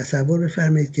 شما تصور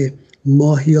بفرمایید که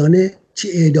ماهیانه چه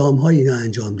اعدام‌هایی اینا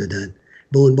انجام دادن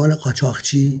به عنوان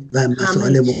قاچاقچی و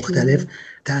مسائل مختلف.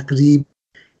 تقریبا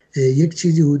یک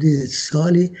چیزی حدود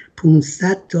سالی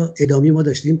 500 تا اعدامی ما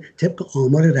داشتیم طبق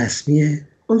آمار رسمی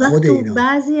خود اینا. تو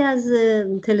بعضی از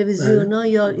تلویزیون‌ها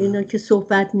یا اینا که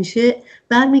صحبت میشه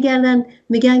برمیگردن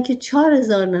میگن که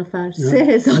 4,000 نفر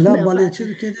 3,000 نفر. حالا بالا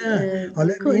چیزی که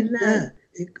حالا این نه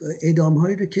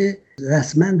اعدام‌هایی رو که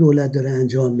رسما دولت داره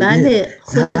انجام میده. بله.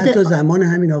 حتی زمان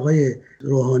همین آقای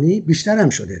روحانی بیشتر هم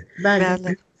شده.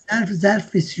 بله.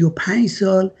 ظرف 35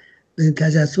 سال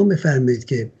تجسم بفرمایید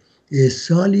که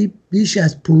سالی بیش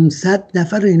از 500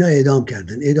 نفر رو اینا اعدام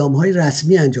کردن، اعدام‌های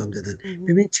رسمی انجام دادن.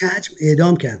 ببین چه حجم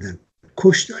اعدام کردن.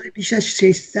 کشتار بیش از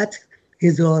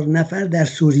 600,000 نفر در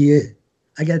سوریه.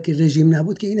 اگر که رژیم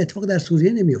نبود که این اتفاق در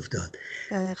سوریه نمی‌افتاد.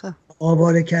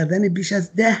 آواره کردن بیش از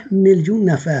 10 میلیون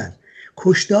نفر.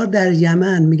 کشتار در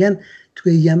یمن، میگن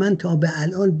توی یمن تا به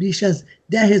الان بیش از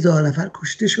 10,000 نفر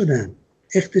کشته شدن.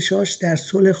 اغتشاش در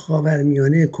صلح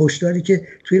خاورمیانه، کشتاری که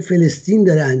توی فلسطین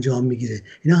داره انجام میگیره،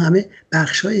 اینا همه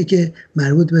بخشایی که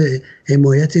مربوط به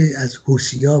حمایت از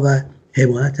حوثی‌ها و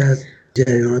حمایت از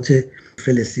جریانات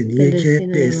فلسطینیه که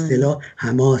به اصطلاح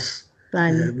حماس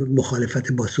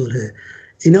مخالفت با صلح.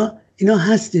 اینا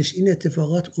هستش، این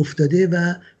اتفاقات افتاده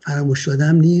و فراموش شده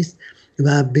هم نیست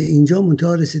و به اینجا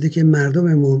منتها رسیده که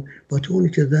مردممون با تو اونی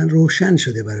که دادن روشن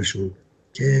شده براشون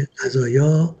که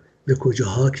قضایا به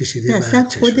کجاها کشیده. اصلا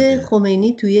خود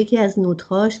خمینی توی یکی از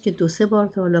نوت‌هاش که 2-3 بار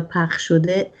تا حالا پخش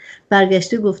شده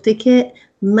برگشته گفته که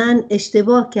من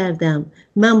اشتباه کردم،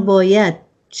 من باید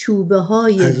چوبه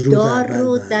های دار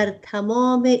رو در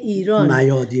تمام ایران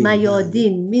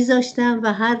میادین میذاشتم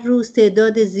و هر روز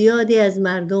تعداد زیادی از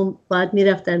مردم باید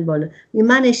میرفتن بالا.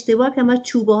 من اشتباه کردم، من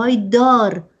چوبه های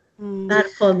دار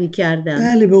برپا میکردم.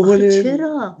 بله،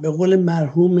 به قول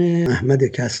مرحوم احمد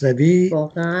کسروی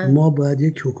ما باید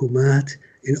یک حکومت،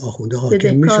 این آخونده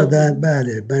حاکم میشدن.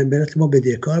 بله، برای ما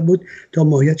بدهکار بود تا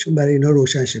ماهیتشون برای اینا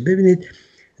روشن شه. ببینید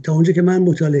تا اونجا که من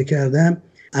مطالعه کردم،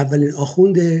 اولین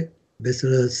آخوند به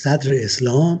صدر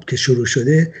اسلام که شروع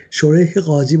شده شریح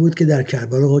قاضی بود که در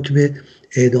کربلا حکم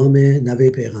اعدام نوه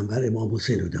پیغمبر امام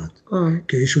حسین رو داد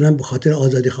که ایشون هم به خاطر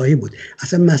آزادی خواهی بود.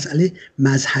 اصلا مسئله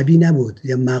مذهبی نبود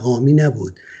یا مقامی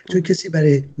نبود، چون کسی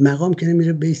برای مقام که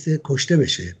نمیره بیسته کشته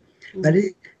بشه،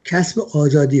 ولی کسب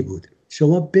آزادی بود.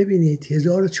 شما ببینید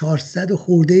 1400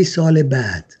 خورده سال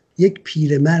بعد یک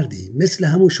پیرمردی مثل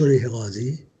همون شریح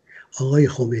قاضی، آقای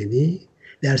خمینی،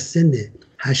 در سن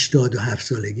 87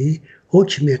 سالگی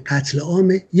حکم قتل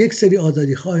عام یک سری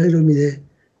آزادی خواهی رو میده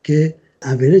که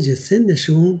اوریج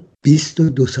سنشون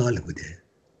 22 سال بوده.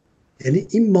 یعنی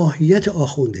این ماهیت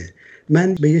آخونده.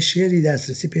 من به یه شعری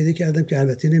دسترسی پیدا کردم که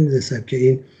البته نمیدونستم که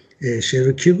این شعر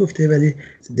رو کی گفته، ولی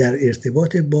در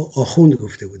ارتباط با آخوند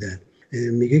گفته بودن.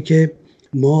 میگه که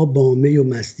ما با می و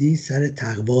مستی سر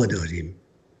تقوا داریم،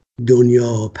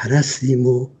 دنیا پرستیم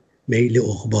و میل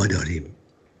عقبا داریم،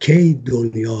 کی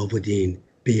دنیا و دین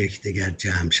به یکدیگر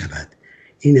جمع شود،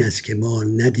 این است که ما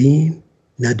نه دین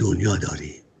نه دنیا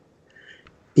داریم.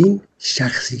 این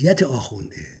شخصیت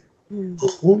آخونده.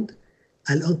 آخوند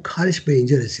الان کارش به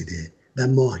اینجا رسیده و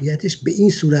ماهیتش به این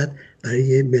صورت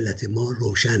برای ملت ما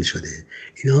روشن شده.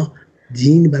 اینا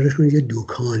دین براشون یه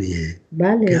دکانیه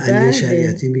که علی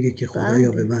شریعتی میگه که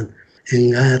خدایا به من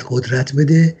انقدر قدرت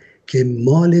بده که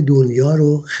مال دنیا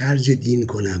رو خرج دین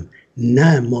کنم،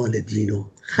 نه مال دین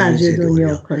رو خرج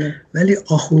دنیا کنم. ولی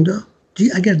آخونده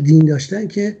اگر دین داشتن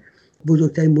که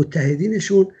بزرگترین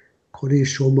متحدینشون کره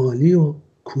شمالی و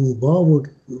کوبا و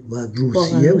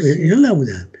روسیه و اینا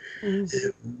نبودن.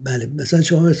 بله، مثلا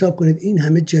شما حساب کنید این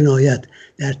همه جنایت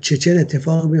در چچن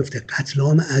اتفاق میفته، قتل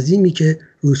عام عظیمی که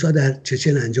روسا در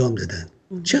چچن انجام دادن،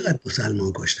 چقدر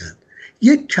مسلمان کشتن،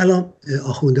 یک کلام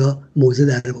آخونده موضع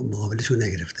در مقابلشون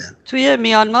نگرفتن. توی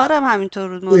میانمار هم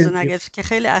همینطور موضع نگرفت که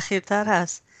خیلی اخیرتر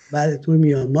هست. بله، توی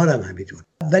میانمار هم همینطور،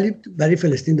 ولی برای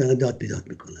فلسطین دارن داد بیداد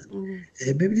میکنن.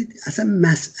 ببینید اصلا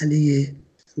مسئله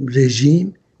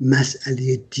رژیم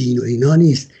مسئله دین و اینا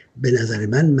نیست. به نظر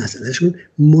من مسئلهشون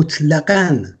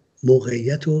مطلقاً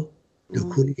موقعیت و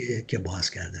دکونیه که باز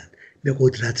کردن، به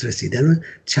قدرت رسیدن و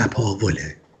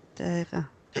چپاوله. دقیقا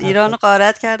ایران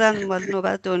غارت کردن،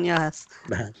 نوبت دنیا هست.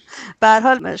 به هر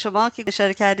حال شما که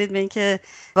اشاره کردید به این که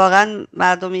واقعا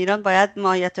مردم ایران باید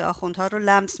ماهیت آخوندها رو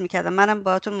لمس میکردن، منم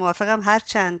باهاتون موافقم،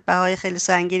 هرچند بهای خیلی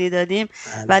سنگینی دادیم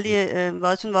ولی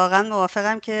باهاتون واقعا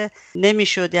موافقم که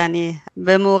نمیشد، یعنی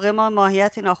به موقع ما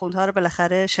ماهیت این آخوندها رو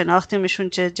بالاخره شناختیم، ایشون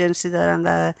چه جنسی دارن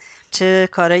و چه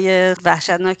کارهای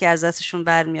وحشتناکی از دستشون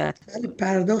برمیاد. ولی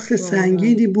پرداخت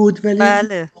سنگینی بود،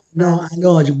 ولی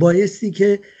ناعلاج بایستی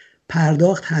که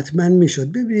پرداخت حتما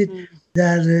میشد. ببینید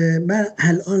من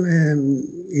الان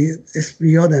اسم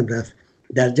یادم رفت،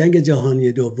 در جنگ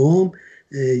جهانی دوم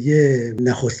یه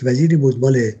نخست وزیری بود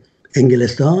مال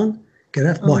انگلستان که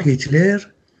رفت با هیتلر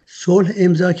صلح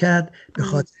امضا کرد به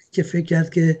خاطر که فکر کرد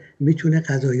که میتونه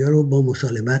قضایا رو با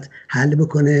مسالمت حل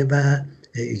بکنه و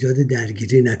ایجاد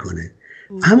درگیری نکنه.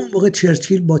 همون موقع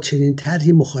چرچیل با چنین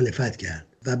طرحی مخالفت کرد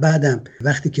و بعدم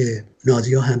وقتی که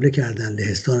نازی‌ها حمله کردن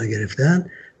لهستان رو گرفتن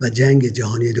و جنگ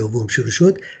جهانی دوم شروع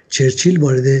شد، چرچیل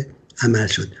وارد عمل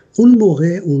شد. اون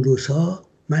موقع اون روزها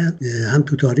من هم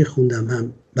تو تاریخ خوندم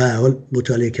هم به حال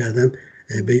مطالعه کردم،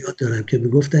 به یاد دارم که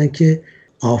میگفتن که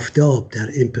آفتاب در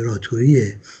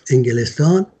امپراتوری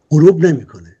انگلستان غروب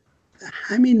نمیکنه.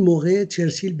 همین موقع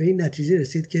چرچیل به این نتیجه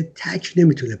رسید که تک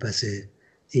نمیتونه پس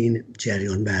این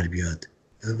جریان بر بیاد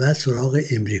و سراغ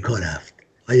امریکا رفت.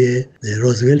 آیه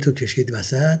روزولت رو کشید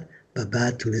وسط و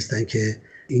بعد تونستن که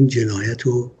این جنایت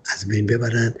رو از بین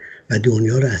ببرن و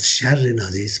دنیا رو از شر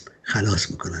نازیسم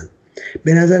خلاص میکنن.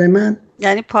 به نظر من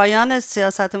یعنی پایان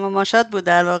سیاست مماشات بود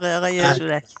در واقع آقای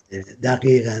جورک.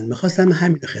 دقیقاً میخواستم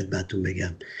همین رو خدمتتون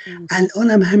بگم.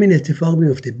 الان هم همین اتفاق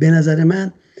میفته. به نظر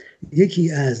من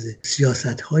یکی از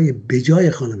سیاست‌های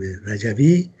بجای خانم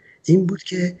رجوی این بود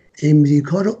که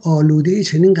امریکا رو آلوده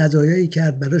چنین قضایایی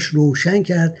کرد، براش روشن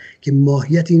کرد که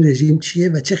ماهیت این رژیم چیه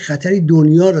و چه خطری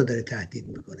دنیا رو داره تهدید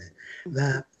میکنه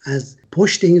و از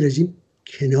پشت این رژیم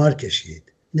کنار کشید.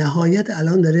 نهایت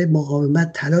الان داره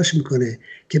مقاومت تلاش میکنه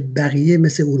که بقیه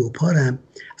مثل اروپا هم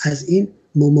از این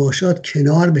مماشات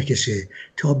کنار بکشه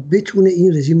تا بتونه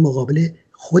این رژیم مقابل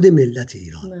خود ملت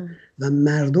ایران و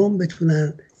مردم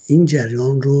بتونن این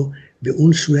جریان رو به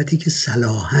اون صورتی که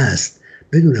صلاح هست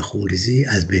بدون خونریزی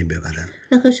از بین ببرن.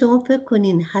 نخواهی شما فکر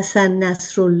کنین حسن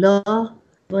نصرالله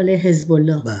والی حزب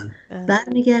الله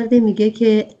برمیگرده میگه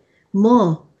که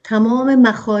ما تمام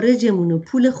مخارجمونو،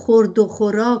 پول خورد و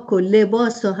خوراک و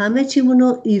لباس و همه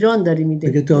چیمونو ایران داری میده.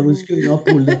 میگه تا روز که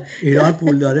ایران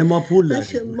پول داره ما پول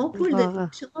داریم. ما پول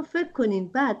داریم. شما فکر کنین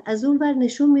بعد از اون ور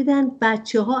نشون میدن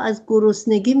بچه ها از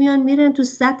گرسنگی میرن تو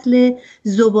سطل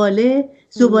زباله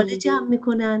جمع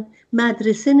میکنن،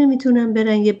 مدرسه نمیتونن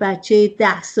برن. یه بچه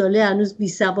 10 ساله هنوز بی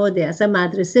سواده، اصلا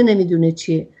مدرسه نمیدونه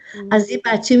چیه. از یه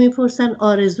بچه میپرسن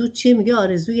آرزو چیه، میگه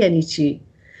آرزو یعنی چی.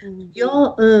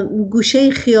 یا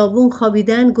گوشه خیابون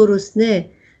خوابیدن گرسنه.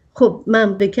 خب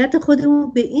مملکت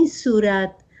خودمون به این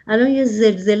صورت الان یه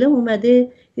زلزله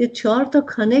اومده، یه 4 تا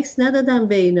کانکس ندادن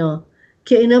به اینا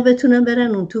که اینا بتونن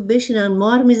برن اون تو بشینن،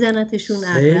 مار میزنتشون،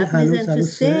 عقرب میزن تو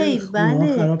سیل.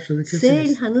 بله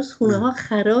سیل هنوز خونه ها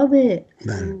خرابه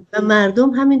و مردم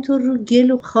همینطور رو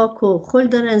گل و خاک و خل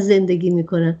دارن زندگی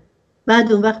میکنن.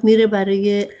 بعد اون وقت میره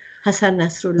برای حسن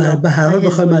نصرالله. به هر حال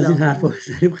بخوایم از این حرفا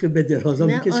بزنیم خیلی به درازا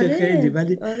میکشه خیلی،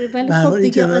 ولی به هر حال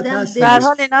دیگه آدم به هر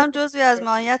حال اینا هم جزوی از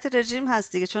ماهیت رژیم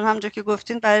هست دیگه، چون همونجا که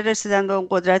گفتین برای رسیدن به اون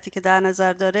قدرتی که در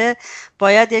نظر داره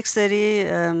باید یک سری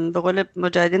به قول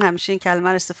مجاهدین همیشه این کلمه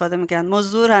رو استفاده میکنن،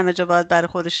 مزدور همه جا باید برای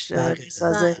خودش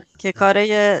بسازه که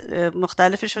کارهای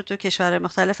مختلفش رو تو کشور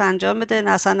مختلف انجام بده.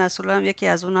 حسن نصرالله هم یکی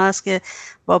از اونها هست که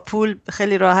با پول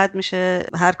خیلی راحت میشه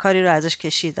هر کاری رو ازش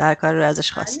کشید، هر کاری رو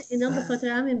ازش خواست. اینا به خاطر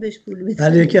همین بهش پول میدن.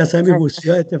 ولی یکی از همین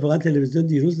روسی‌ها اتفاقا تلویزیون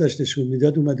دیروز داشتشون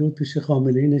میداد، اومده بود پیش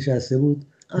خامنه‌ای نشسته بود.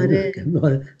 آره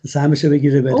سهمشو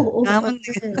بگیره بده.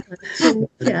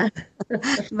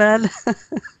 بله.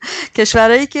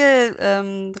 کشورهایی که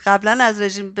قبلا از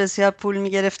رژیم بسیار پول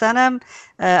میگرفتن هم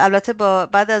البته با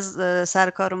بعد از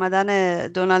سرکار اومدن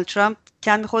دونالد ترامپ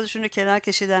کمی خودشون رو کنار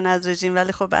کشیدن از رژیم،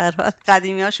 ولی خب به هر حال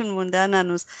قدیمی هاشون موندن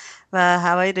هنوز و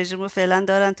هوای رژیم رو فعلا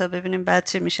دارن تا ببینیم بعد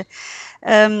چه میشه.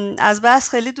 از بحث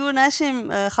خیلی دور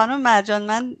نشیم. خانم مرجان،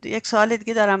 من یک سوال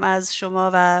دیگه دارم از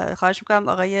شما و خواهش میکنم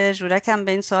آقای جورک هم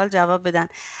به این سوال جواب بدن.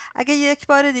 اگه یک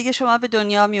بار دیگه شما به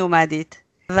دنیا می اومدید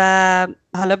و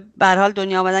حالا به هر حال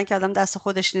دنیا آمدن که آدم دست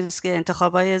خودش نیست که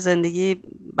انتخابای زندگی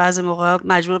بعضی موقع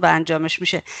مجبور به انجامش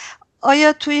میشه،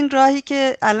 آیا تو این راهی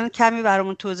که الان کمی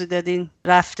برامون توضیح دادین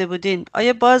رفته بودین،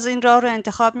 آیا باز این راه رو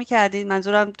انتخاب میکردین؟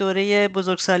 منظورم دوره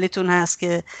بزرگسالیتون هست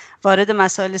که وارد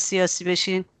مسائل سیاسی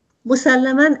بشین.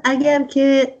 مسلماً اگر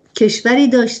که کشوری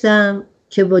داشتم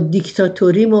که با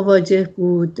دیکتاتوری مواجه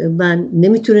بود، من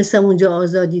نمیتونستم اونجا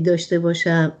آزادی داشته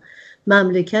باشم،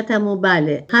 مملکتمو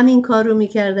بله همین کار رو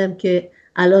میکردم که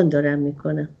الان دارم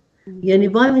میکنم. یعنی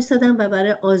وای میستادم و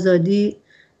برای آزادی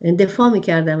دفاع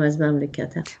میکردم از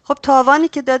مملکتم. خب تاوانی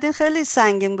که دادین خیلی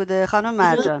سنگین بوده خانم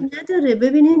مرجان. نداره.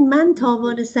 ببینین من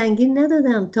تاوان سنگین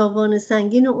ندادم، تاوان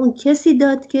سنگین اون کسی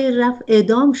داد که رفت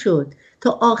اعدام شد.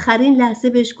 تا آخرین لحظه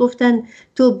بهش گفتن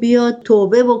تو بیا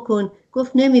توبه بکن،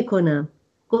 گفت نمی کنم.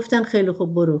 گفتن خیلی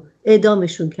خوب برو،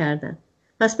 اعدامشون کردن.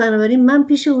 پس بنابراین من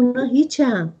پیش اونا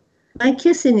هیچم، من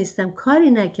کسی نیستم،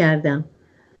 کاری نکردم.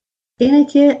 اینه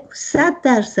که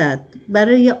 100%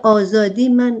 برای آزادی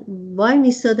من وای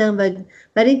میستادم و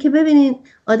برای اینکه ببینین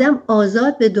آدم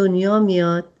آزاد به دنیا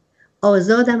میاد،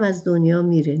 آزادم از دنیا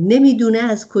میره، نمیدونه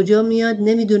از کجا میاد،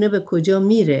 نمیدونه به کجا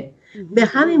میره. به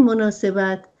همین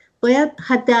مناسبت باید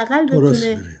حداقل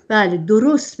بتونه بله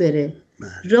درست بره،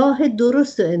 راه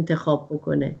درست رو انتخاب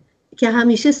بکنه که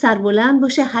همیشه سربلند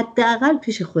باشه حداقل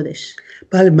پیش خودش.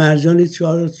 بله مرجان،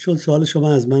 چون سوال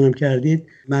شما از منم کردید،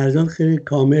 مرجان خیلی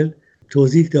کامل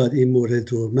توضیح داد این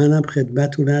مورد رو. منم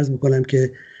خدمتتون عرض میکنم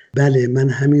که بله من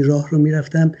همین راه رو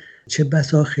میرفتم، چه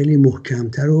بسا خیلی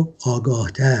محکمتر و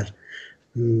آگاهتر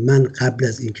من قبل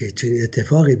از اینکه چنین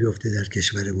اتفاقی بیفته در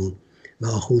کشورمون و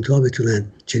آخوندها بتونن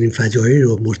چنین فجایعی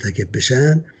رو مرتکب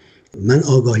بشن، من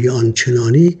آگاهی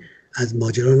آنچنانی از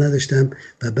ماجرا نداشتم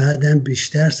و بعدم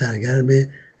بیشتر سرگرم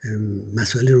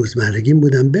مسائل روزمرگیم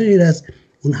بودم، به غیر از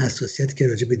اون حساسیتی که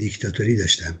راجع به دیکتاتوری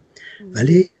داشتم.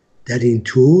 ولی در این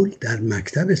طول در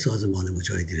مکتب سازمان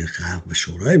مجاهدین خلق و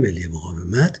شورای ملی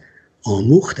مقاومت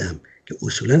آموختم که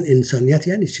اصولا انسانیت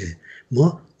یعنی چه.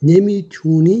 ما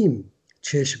نمیتونیم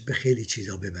چشم به خیلی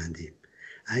چیزا ببندیم.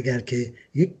 اگر که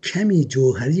یک کمی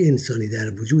جوهری انسانی در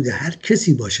وجود هر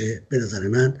کسی باشه، به نظر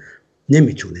من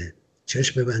نمیتونه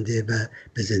چشم ببنده و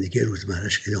به زندگی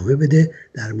روزمره‌اش ادامه بده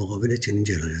در مقابل چنین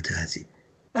جنایات عظیم.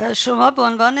 شما به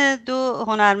عنوان دو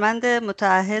هنرمند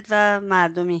متعهد و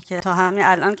مردمی که تا همین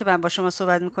الان که من با شما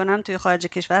صحبت میکنم توی خارج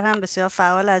کشور هم بسیار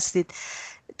فعال هستید،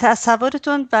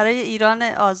 تصورتون برای ایران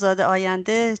آزاد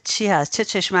آینده چی هست؟ چه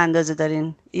چشم اندازی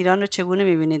دارین؟ ایران رو چگونه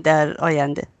میبینید در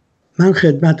آینده؟ من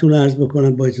خدمتتون عرض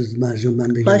بکنم، با اجازه مرجان من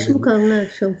بگم. باش میکنم، نه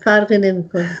شما فرقی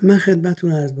نمیکنه. من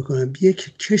خدمتتون عرض بکنم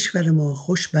یک کشور ما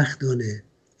خوشبختانه،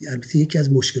 البته یکی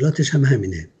از مشکلاتش هم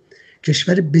همینه،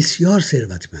 کشور بسیار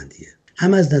ثروتمندیه،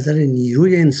 هم از نظر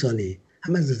نیروی انسانی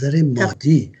هم از نظر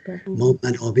مادی. ما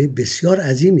منابع بسیار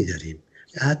عظیمی داریم،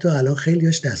 حتی الان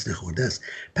خیلیاش دست نخورده است.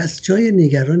 پس جای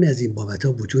نگرانی از این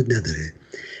بابت‌ها وجود نداره.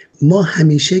 ما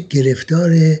همیشه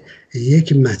گرفتار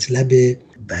یک مطلب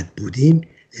بد بودیم،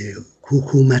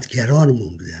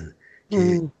 حکومتگرانمون بودن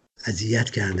که اذیت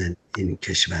کردن این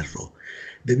کشور رو.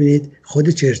 ببینید خود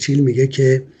چرچیل میگه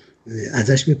که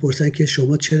ازش میپرسن که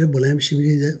شما چرا بلند میشی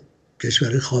میرید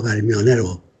کشور خاورمیانه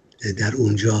رو در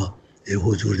اونجا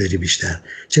حضور داری بیشتر،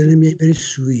 چرا نمیای بری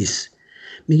سوئیس؟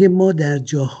 میگه ما در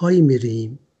جاهایی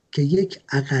میریم که یک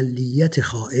اقلیت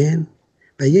خائن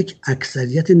و یک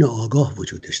اکثریت ناآگاه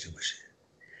وجود داشته باشه.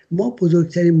 ما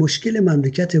بزرگترین مشکل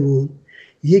مملکتمون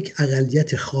یک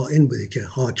اقلیت خائن بوده که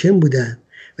حاکم بودن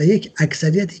و یک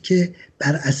اکثریتی که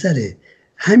بر اثر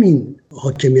همین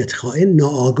حاکمیت خائن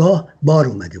ناآگاه بار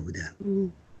اومده بودن.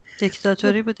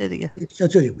 دیکتاتوری بوده دیگه.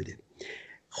 دیکتاتوری بوده.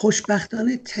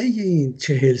 خوشبختانه طی این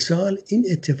 40 سال این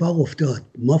اتفاق افتاد.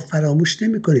 ما فراموش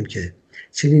نمی کنیم که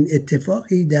چنین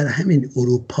اتفاقی در همین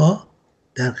اروپا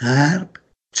در غرب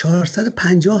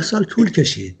 450 سال طول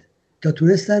کشید تا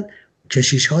تونستن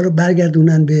کشیش ها رو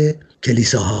برگردونن به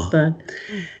کلیساها.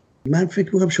 من فکر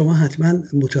میکنم شما حتما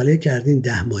مطالعه کردین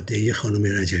 10 ماده‌ای خانم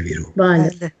رجبی رو.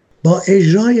 بله. با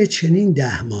اجرای چنین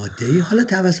 10 ماده‌ای، حالا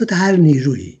توسط هر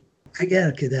نیرویی،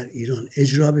 اگر که در ایران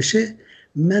اجرا بشه،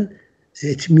 من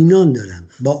اطمینان دارم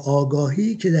با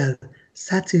آگاهی که در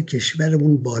سطح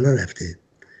کشورمون بالا رفته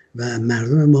و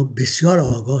مردم ما بسیار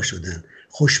آگاه شدن،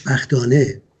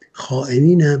 خوشبختانه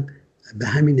خائنین هم به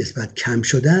همین نسبت کم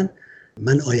شدن،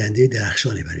 من آینده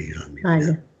درخشانی برای ایران می‌بینم.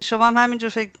 بله. شما هم همینجور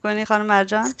فکر کنی خانم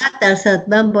مرجان؟ 100%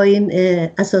 من با این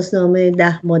اساسنامه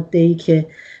 10 ماده‌ای که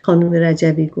خانم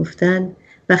رجبی گفتن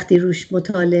وقتی روش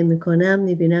مطالعه میکنم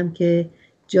میبینم که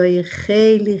جای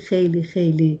خیلی خیلی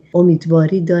خیلی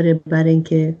امیدواری داره برای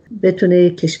اینکه بتونه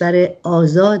کشور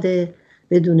آزاد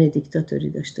بدون دیکتاتوری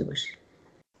داشته باشه.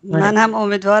 من هم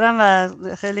امیدوارم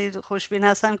و خیلی خوشبین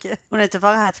هستم که اون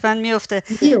اتفاق حتما میفته.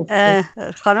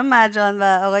 خانم مرجان و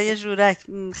آقای جورک،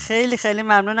 خیلی خیلی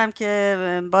ممنونم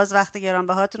که باز وقت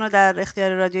گرانبهاتون رو در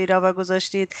اختیار رادیو ایراوا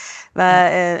گذاشتید و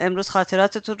امروز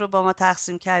خاطراتتون رو با ما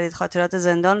تقسیم کردید. خاطرات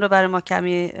زندان رو برای ما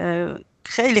کمی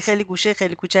خیلی خیلی گوشه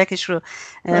خیلی کوچکش رو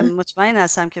مطمئن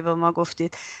هستم که به ما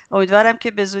گفتید. امیدوارم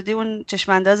که به زودی اون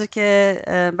چشماندازی که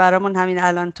برامون همین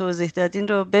الان توضیح دادین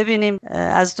رو ببینیم.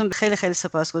 ازتون خیلی خیلی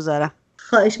سپاسگزارم.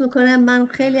 خواهش میکنم. من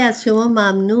خیلی از شما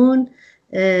ممنون.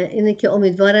 اینه که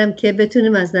امیدوارم که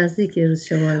بتونیم از نزدیک روز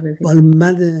شما رو ببینیم.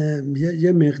 من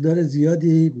یه مقدار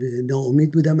زیادی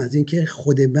ناامید بودم از اینکه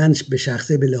خود من به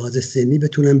شخصه به لحاظ سنی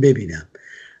بتونم ببینم،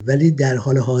 ولی در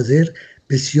حال حاضر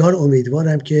بسیار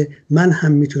امیدوارم که من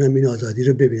هم میتونم این آزادی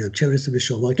رو ببینم، چه برسه به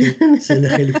شما که سن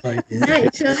خیلی پایینه. نه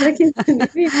انشالله که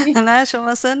نه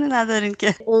شما سن ندارین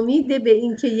که. امید به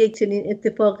این که یک چنین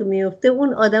اتفاق میفته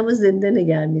اون آدم رو زنده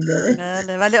نگه میداره.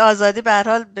 بله، ولی آزادی به هر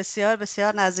حال بسیار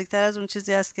بسیار نزدیکتر از اون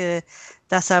چیزی است که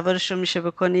تصورش رو میشه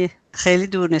بکنی. خیلی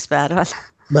دور نیست به هر حال.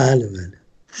 بله بله.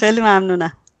 خیلی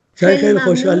ممنونم. خیلی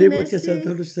خوشحالی بود که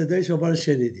صدای شما رو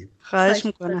شنیدیم. خواهش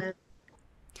میکنم.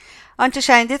 آنچه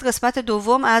شنیدید قسمت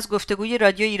دوم از گفتگوی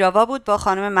رادیو ایراوا بود با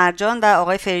خانم مرجان و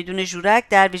آقای فریدون جورک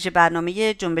در ویژه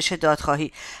برنامه جنبش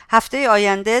دادخواهی. هفته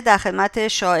آینده در خدمت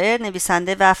شاعر،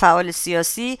 نویسنده و فعال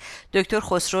سیاسی دکتر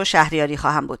خسرو شهریاری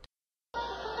خواهم بود.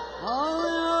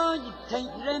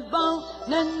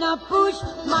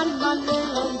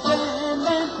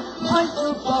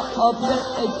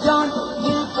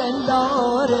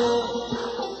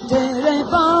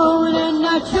 تربان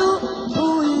نچو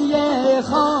بوی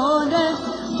خانه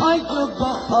آی تو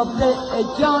با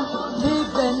جان تی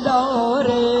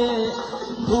بنداره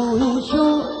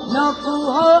کوهیشو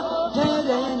نکوها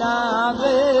تره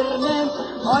نبرنم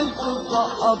آی تو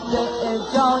با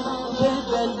جان تی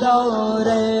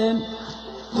بنداره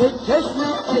که چشم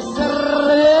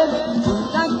اسرم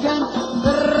نکن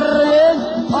برم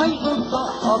آی تو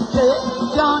با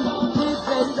جان تی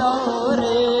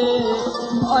بنداره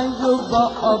آی تو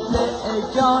با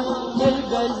جان تی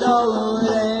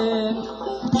بنداره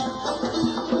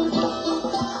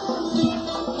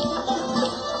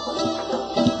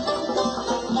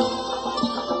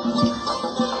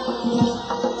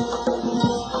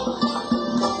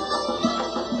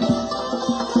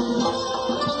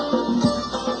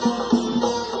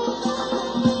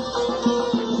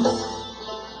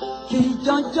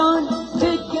جان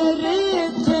که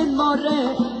گرفت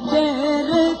ماره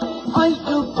گرفت آی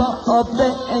تو با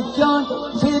جان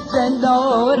که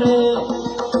بنداره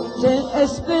که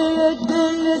اسب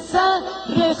دل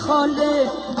سر خاله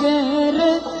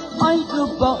گرفت آی تو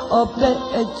با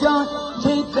جان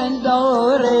که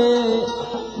بنداره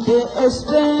که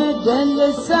اسب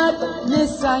دل سر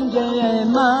سنگ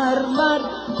مرمر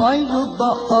آی تو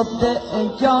با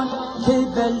جان که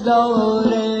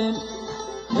بنداره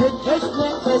چشم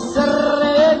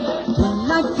اسرم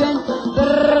نکن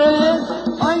برم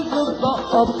آی تو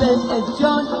با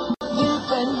جان که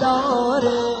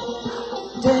بنداره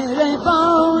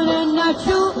تربان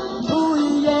نچو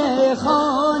بوی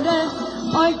خانه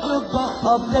آی تو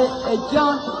با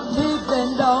جان که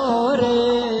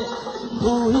بنداره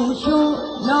کوهیشو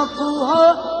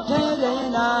نکوها تره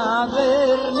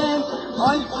نبرنم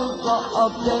آی تو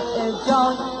با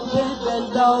جان که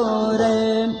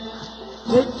بنداره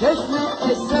که چشم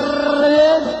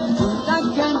اسرم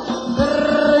نکن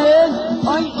برم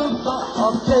آی تو با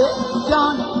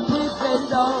جان که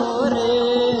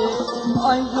بنداره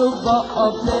آی تو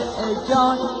با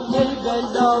جان که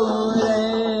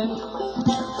بنداره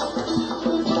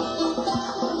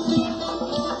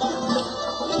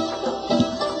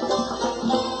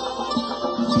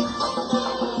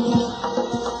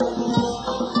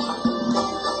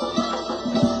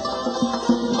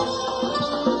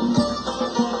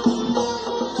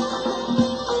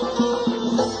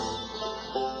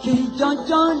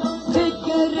جان که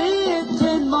گرفت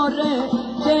ماره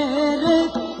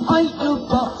گرفت آی تو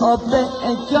با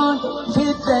جان که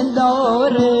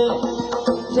بنداره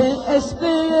که اسب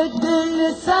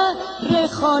دل سر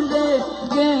خاله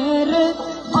گرفت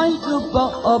آی تو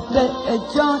با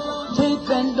جان که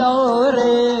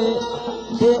بنداره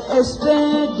که اسب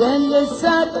دل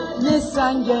سر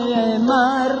سنگ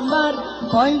مرمر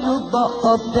آی تو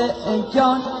با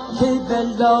جان که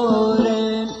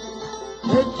بنداره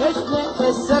که چشم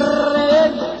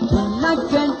اسرم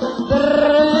نکن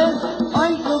برم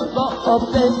آی تو با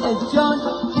جان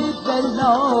که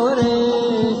بنداره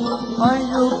آی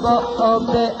تو با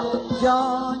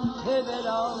جان که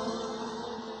بنداره.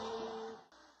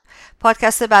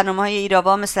 پادکست برنامه‌های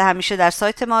ایراوا مثل همیشه در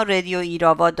سایت ما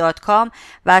radioirava.com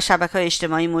و شبکه‌های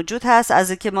اجتماعی موجود هست. از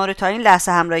اینکه ما رو تا این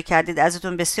لحظه همراهی کردید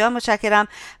ازتون بسیار متشکرم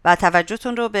و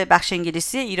توجهتون رو به بخش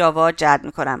انگلیسی ایراوا جلب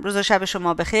می‌کنم. روز و شب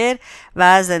شما بخیر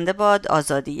و زنده باد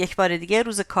آزادی. یک بار دیگه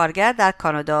روز کارگر در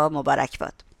کانادا مبارک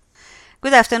باد.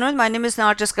 Good afternoon, my name is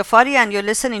Narges Ghaffari and you're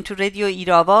listening to Radio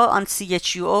Irava on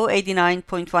CHUO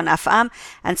 89.1 FM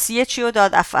and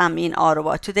CHUO.FM in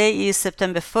Ottawa. Today is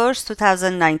September 1st,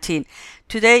 2019.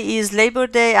 Today is Labor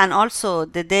Day and also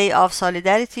the Day of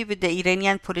Solidarity with the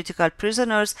Iranian political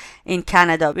prisoners in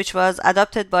Canada, which was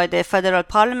adopted by the Federal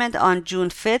Parliament on June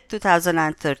 5th,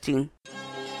 2013.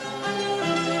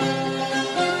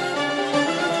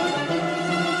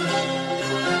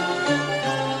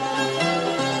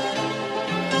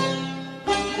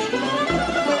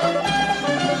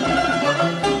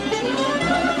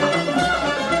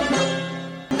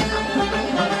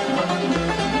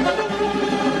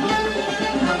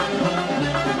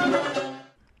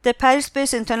 The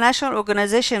Paris-based international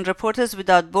organization Reporters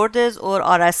Without Borders, or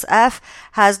RSF,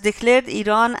 has declared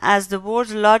Iran as the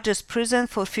world's largest prison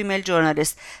for female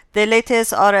journalists. The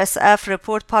latest RSF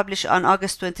report published on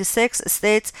August 26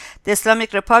 states the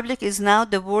Islamic Republic is now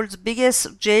the world's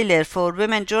biggest jailer for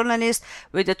women journalists,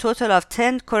 with a total of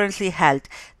 10 currently held.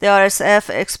 The RSF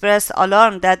expressed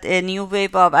alarm that a new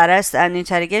wave of arrests and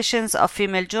interrogations of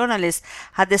female journalists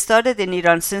had started in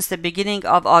Iran since the beginning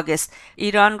of August.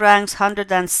 Iran ranks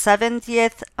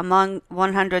 170th among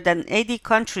 180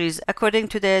 countries according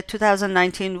to the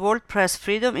 2019 World Press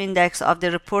Freedom Index of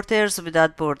the Reporters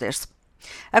Without Borders.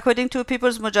 According to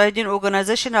People's Mujahideen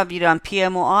Organization of Iran,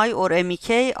 PMOI or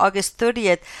MEK, August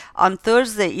 30th, on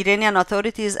Thursday, Iranian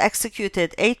authorities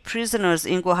executed 8 prisoners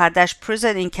in Gohardash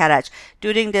prison in Karaj.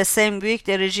 During the same week,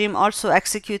 the regime also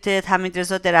executed Hamid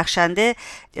Reza Derakhshande,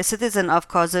 a citizen of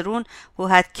Kazarun, who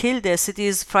had killed the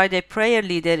city's Friday prayer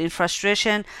leader in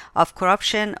frustration of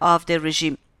corruption of the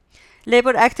regime.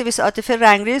 Labor activist Atife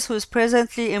Rangriz, who is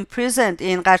presently imprisoned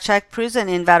in Qarchak prison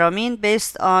in Varamin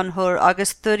based on her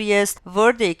August 30th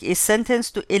verdict, is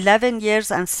sentenced to 11 years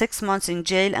and 6 months in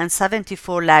jail and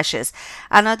 74 lashes.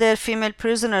 Another female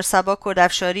prisoner, Sabah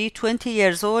Kordafshari, 20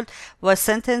 years old, was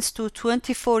sentenced to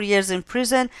 24 years in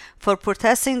prison for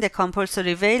protesting the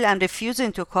compulsory veil and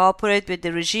refusing to cooperate with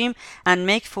the regime and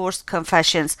make forced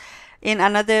confessions. In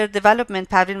another development,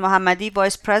 Parvin Mohammadi,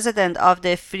 vice president of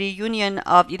the Free Union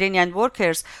of Iranian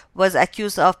Workers, was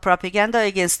accused of propaganda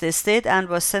against the state and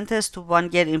was sentenced to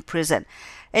 1 year in prison.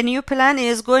 A new plan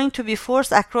is going to be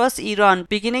forced across Iran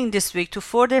beginning this week to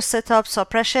further set up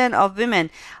suppression of women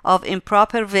of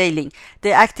improper veiling.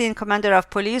 The acting commander of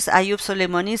police, Ayub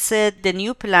Soleimani, said the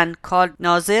new plan, called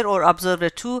Nazir or Observer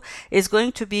 2, is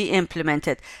going to be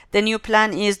implemented. The new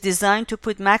plan is designed to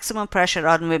put maximum pressure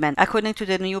on women. According to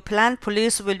the new plan,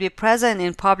 police will be present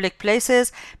in public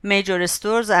places, major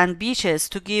stores and beaches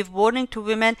to give warning to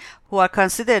women who are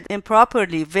considered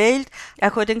improperly veiled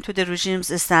according to the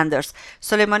regime's standards.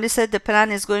 Soleimani said the plan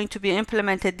is going to be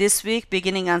implemented this week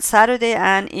beginning on Saturday,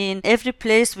 and in every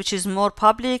place which is more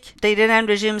public. The Iranian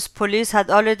regime's police had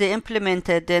already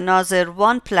implemented the Nazir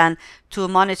 1 plan to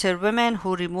monitor women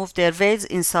who remove their veils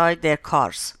inside their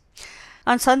cars.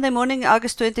 On Sunday morning,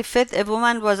 August 25th, a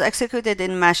woman was executed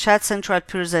in Mashhad Central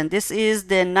Prison. This is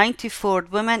the 94th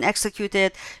woman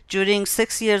executed during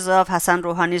 6 years of Hassan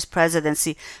Rouhani's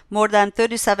presidency. More than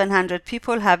 3,700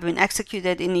 people have been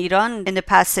executed in Iran in the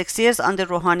past 6 years under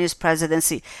Rouhani's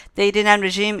presidency. The Iranian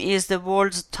regime is the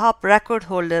world's top record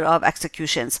holder of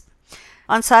executions.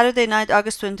 On Saturday night,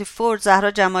 August 24th,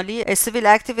 Zahra Jamali, a civil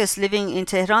activist living in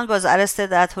Tehran, was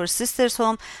arrested at her sister's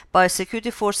home by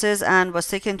security forces and was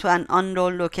taken to an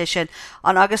unknown location.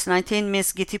 On August 19th,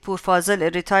 Ms. Gitipur Fazil, a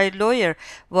retired lawyer,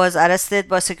 was arrested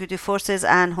by security forces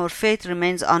and her fate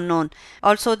remains unknown.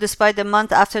 Also, despite a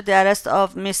month after the arrest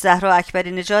of Ms. Zahra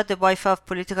Akbarinejad, the wife of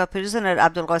political prisoner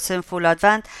Abdul Qasim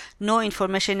Fouladvand, no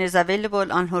information is available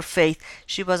on her fate.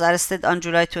 She was arrested on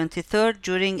July 23rd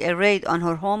during a raid on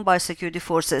her home by security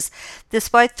forces.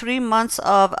 Despite 3 months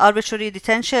of arbitrary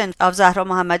detention of Zahra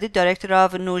Mohammadi, director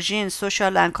of Nujin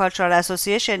Social and Cultural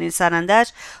Association in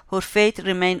Sanandaj, her fate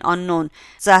remained unknown.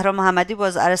 Zahra Mohammadi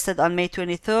was arrested on May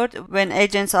 23rd when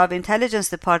agents of Intelligence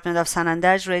Department of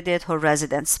Sanandaj raided her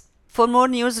residence. For more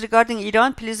news regarding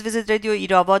Iran, please visit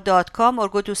radioirava.com or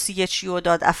go to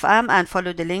chu.fm and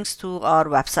follow the links to our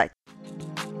website.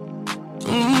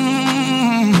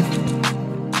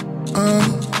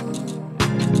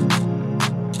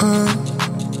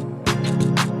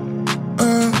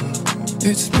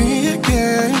 It's me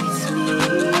again.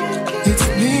 It's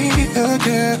me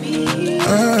again.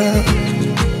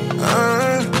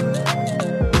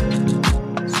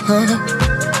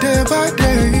 Day by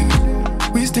day,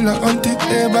 we still are on it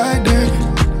day by day.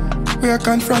 We are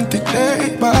confronted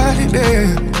day by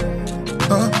day.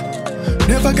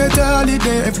 Never get a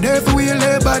holiday, every day for we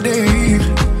labor day.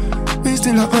 We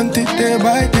still are on it day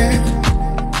by day.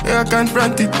 We are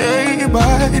confronted day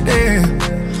by day.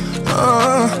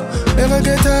 Never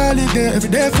get a holiday, every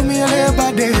day for me a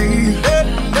labor day.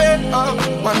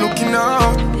 One looking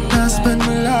out, I spend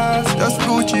my life, just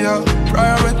Gucci out.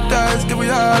 Prioritize, give we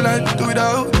all and do it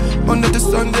out. Monday to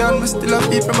Sunday and we still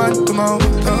have people man come out.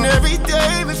 And every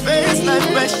day we face life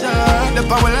pressure. The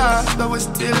power lost, but we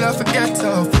still have to get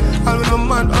up. All with my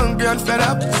man hungry and fed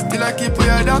up, still I keep we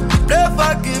head up. Pray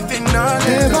for giving all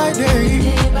day by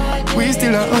day. We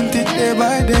still are on it day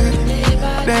by day.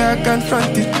 They are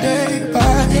confronted day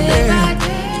by day.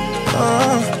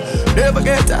 Never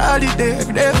get a holiday,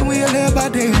 every day for we a labor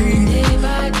day.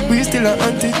 We still are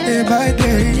on it day by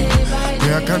day. We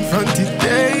are confronted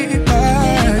day by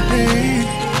day.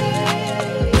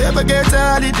 Never get a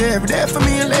holiday, every day for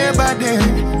me a labor day.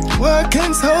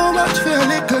 Working so much for a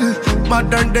little.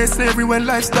 Modern day slavery when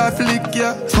life start flick,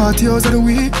 yeah. 40 hours of the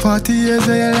week, 40 years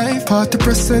of your life.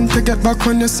 40% to get back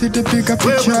when you see the bigger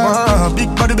picture. Big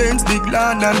body bands, big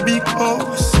land and big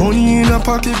house. Money in a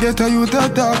pocket, get a youth a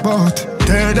talk about.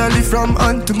 Steadily from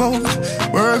hand to mouth.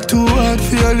 Work too hard,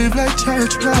 feel live like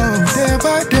church mouse. Day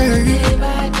by day,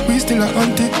 we still are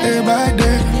on it day by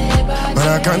day. But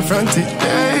I confront it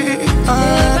day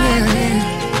by day.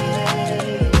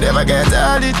 Never get a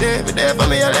holiday, but day for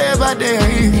me a labor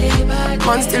day.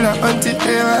 Man still a hunt it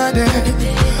day by day.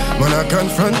 when I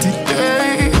confront it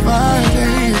day by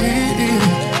day.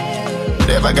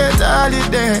 Never get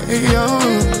holiday,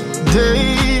 day,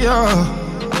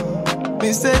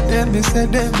 Me say them, me say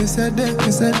them, me say them,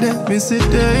 me say them, me say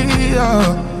them,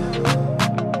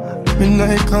 Me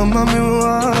night come and me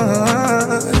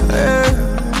want,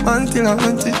 until I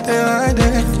want it day by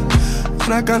day.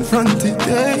 When I confront it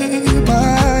day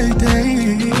by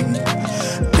day.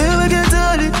 Never get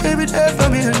holiday, every day for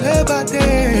me, day by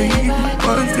day.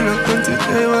 Until I want it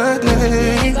day by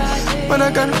day. When I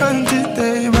confront it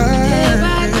day by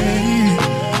day.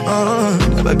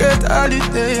 Never get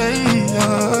holiday,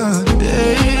 day.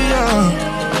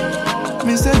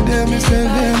 Me say them, me say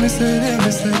them, me say them,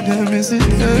 me say them, me say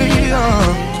them, me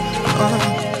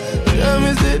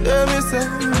say them,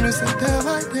 me say them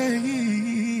by day.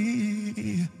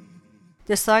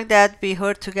 The song that we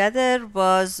heard together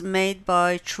was made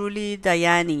by Truly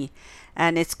Dayani,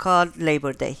 and it's called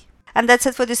Labor Day. And that's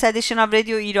it for this edition of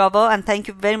Radio Irava, and thank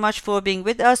you very much for being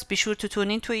with us. Be sure to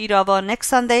tune in to Irava next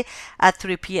Sunday at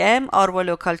 3 p.m. our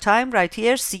local time, right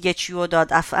here,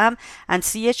 CHUO.FM and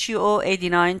CHUO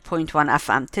 89.1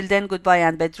 FM. Till then, goodbye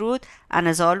and bedrood, and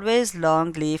as always,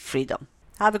 long live freedom.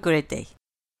 Have a great day.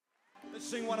 Let's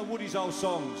sing one of Woody's old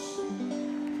songs.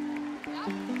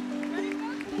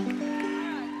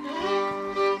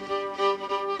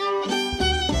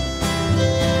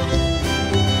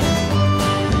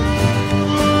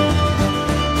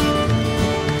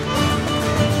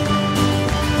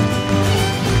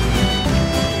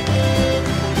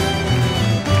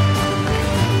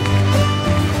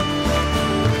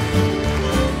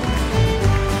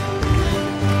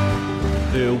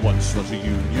 There once was a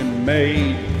union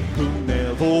maid who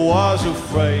never was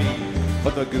afraid,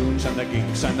 but the goons and the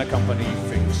geeks and the company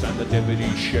finks and the deputy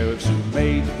sheriffs who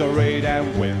made the raid.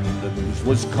 And when the news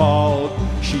was called,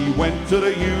 she went to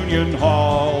the union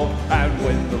hall. And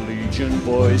when the Legion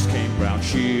boys came round,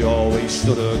 she always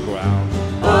stood her ground.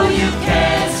 Oh, you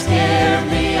can't scare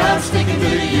me, I'm sticking to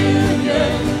the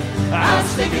union. I'm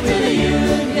sticking to the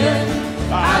union.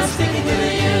 I'm sticking to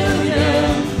the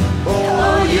union.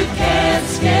 Oh, you can't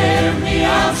scare me,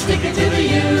 I'm sticking to the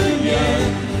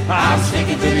union. I'm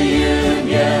sticking to the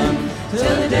union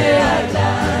till the day I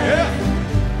die. Yeah.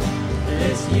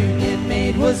 This union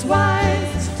maid was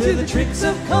wise to the tricks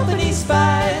of company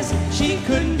spies. She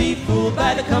couldn't be fooled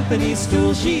by the company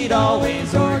stool. She'd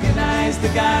always organize the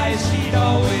guys. She'd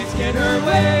always get her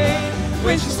way.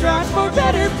 When she struck for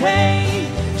better pay,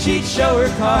 she'd show her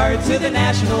card to the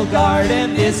National Guard,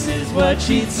 and this is what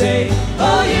she'd say.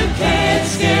 Oh, you can't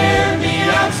scare me,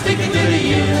 I'm sticking to the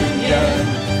union.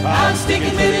 I'm sticking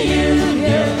to the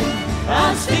union.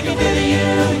 I'm sticking to the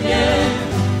union.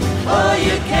 Oh,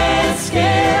 you can't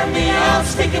scare me, I'm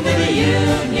sticking to the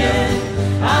union.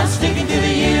 I'm sticking to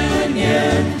the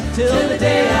union till the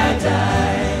day I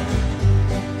die.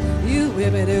 You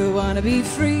women who want to be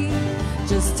free,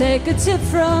 just take a tip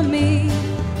from me.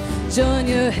 Join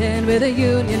your hand with a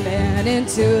union man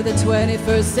into the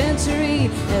 21st century.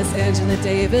 As Angela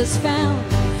Davis found,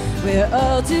 we're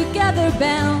all together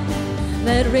bound.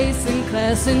 Let race and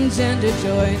class and gender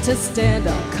join to stand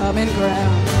on common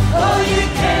ground. Oh, you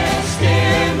can't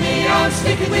scare me, I'm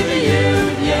sticking with the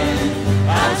union.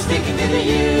 I'm sticking to the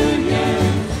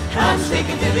union. I'm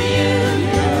sticking to the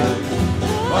union.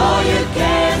 Oh, you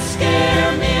can't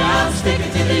scare me, I'm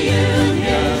sticking to the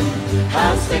union.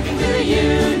 I'm sticking to the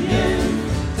union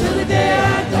till the day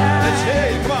I die. Let's hear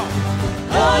you, come on.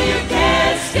 Oh, you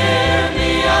can't scare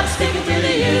me, I'm sticking to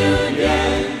the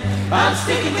union. I'm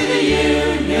sticking to the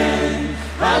union.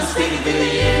 I'm sticking to the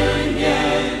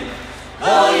union.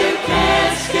 Oh, you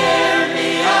can't scare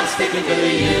me, I'm sticking to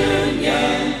the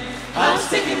union. I'm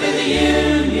sticking to the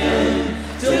union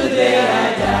till the day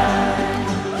I die.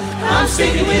 I'm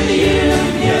sticking with the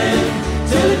union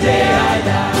till the day